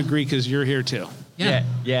obviously you agree because you're here too. Yeah,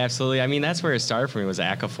 absolutely. That's where it started for me, was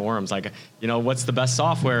ACCA forums. Like, what's the best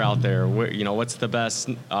software out there? What's the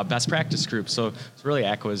best practice group? So it's really,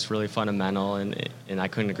 ACCA was really fundamental, and I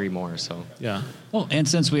couldn't agree more. So yeah. Well, and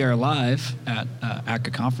since we are live at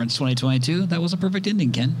ACCA Conference 2022, that was a perfect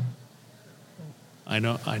ending, Ken. I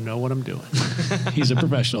know what I'm doing. He's a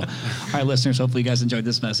professional. All right, listeners, hopefully you guys enjoyed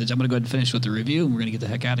this message. I'm going to go ahead and finish with the review, and we're going to get the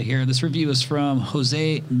heck out of here. This review is from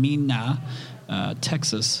Jose Mina,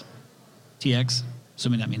 Texas, TX,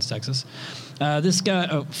 assuming that means Texas. This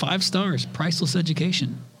guy, 5 stars, priceless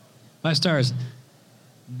education. 5 stars.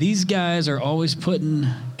 These guys are always putting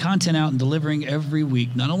content out and delivering every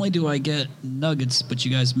week. Not only do I get nuggets, but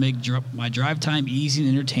you guys make my drive time easy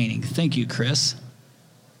and entertaining. Thank you, Chris.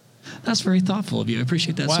 That's very thoughtful of you. I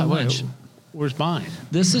appreciate that so much. Where's mine?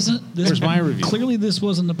 Where's my review? Clearly, this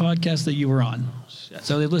wasn't the podcast that you were on.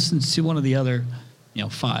 So they listened to one of the other,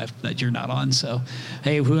 5 that you're not on. So,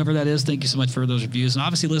 hey, whoever that is, thank you so much for those reviews. And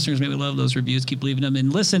obviously, listeners, maybe love those reviews. Keep leaving them.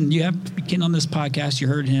 And listen, you have Ken on this podcast. You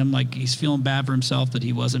heard him, like he's feeling bad for himself that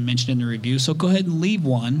he wasn't mentioned in the review. So go ahead and leave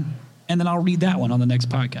one, and then I'll read that one on the next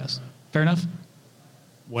podcast. Fair enough?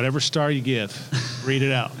 Whatever star you give, read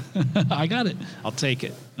it out. I got it. I'll take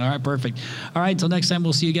it. All right, perfect. All right, until next time,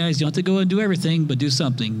 we'll see you guys. You don't have to go and do everything, but do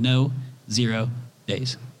something. No 0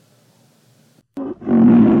 days.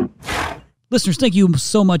 Listeners, thank you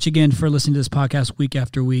so much again for listening to this podcast week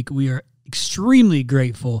after week. We are extremely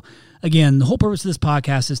grateful. Again, the whole purpose of this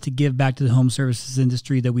podcast is to give back to the home services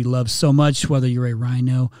industry that we love so much, whether you're a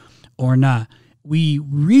Rhino or not. We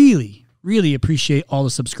really appreciate all the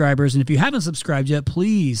subscribers. And if you haven't subscribed yet,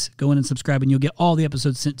 please go in and subscribe, and you'll get all the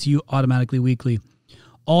episodes sent to you automatically weekly.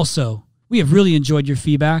 Also, we have really enjoyed your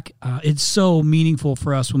feedback. It's so meaningful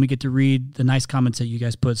for us when we get to read the nice comments that you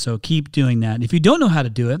guys put. So keep doing that. And if you don't know how to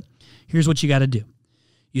do it, here's what you got to do.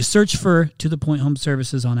 You search for To The Point Home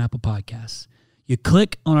Services on Apple Podcasts. You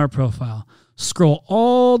click on our profile, scroll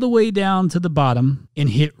all the way down to the bottom, and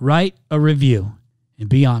hit write a review. And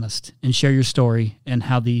be honest and share your story and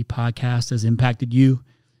how the podcast has impacted you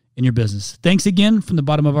and your business. Thanks again from the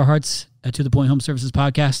bottom of our hearts at To The Point Home Services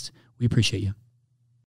Podcast. We appreciate you.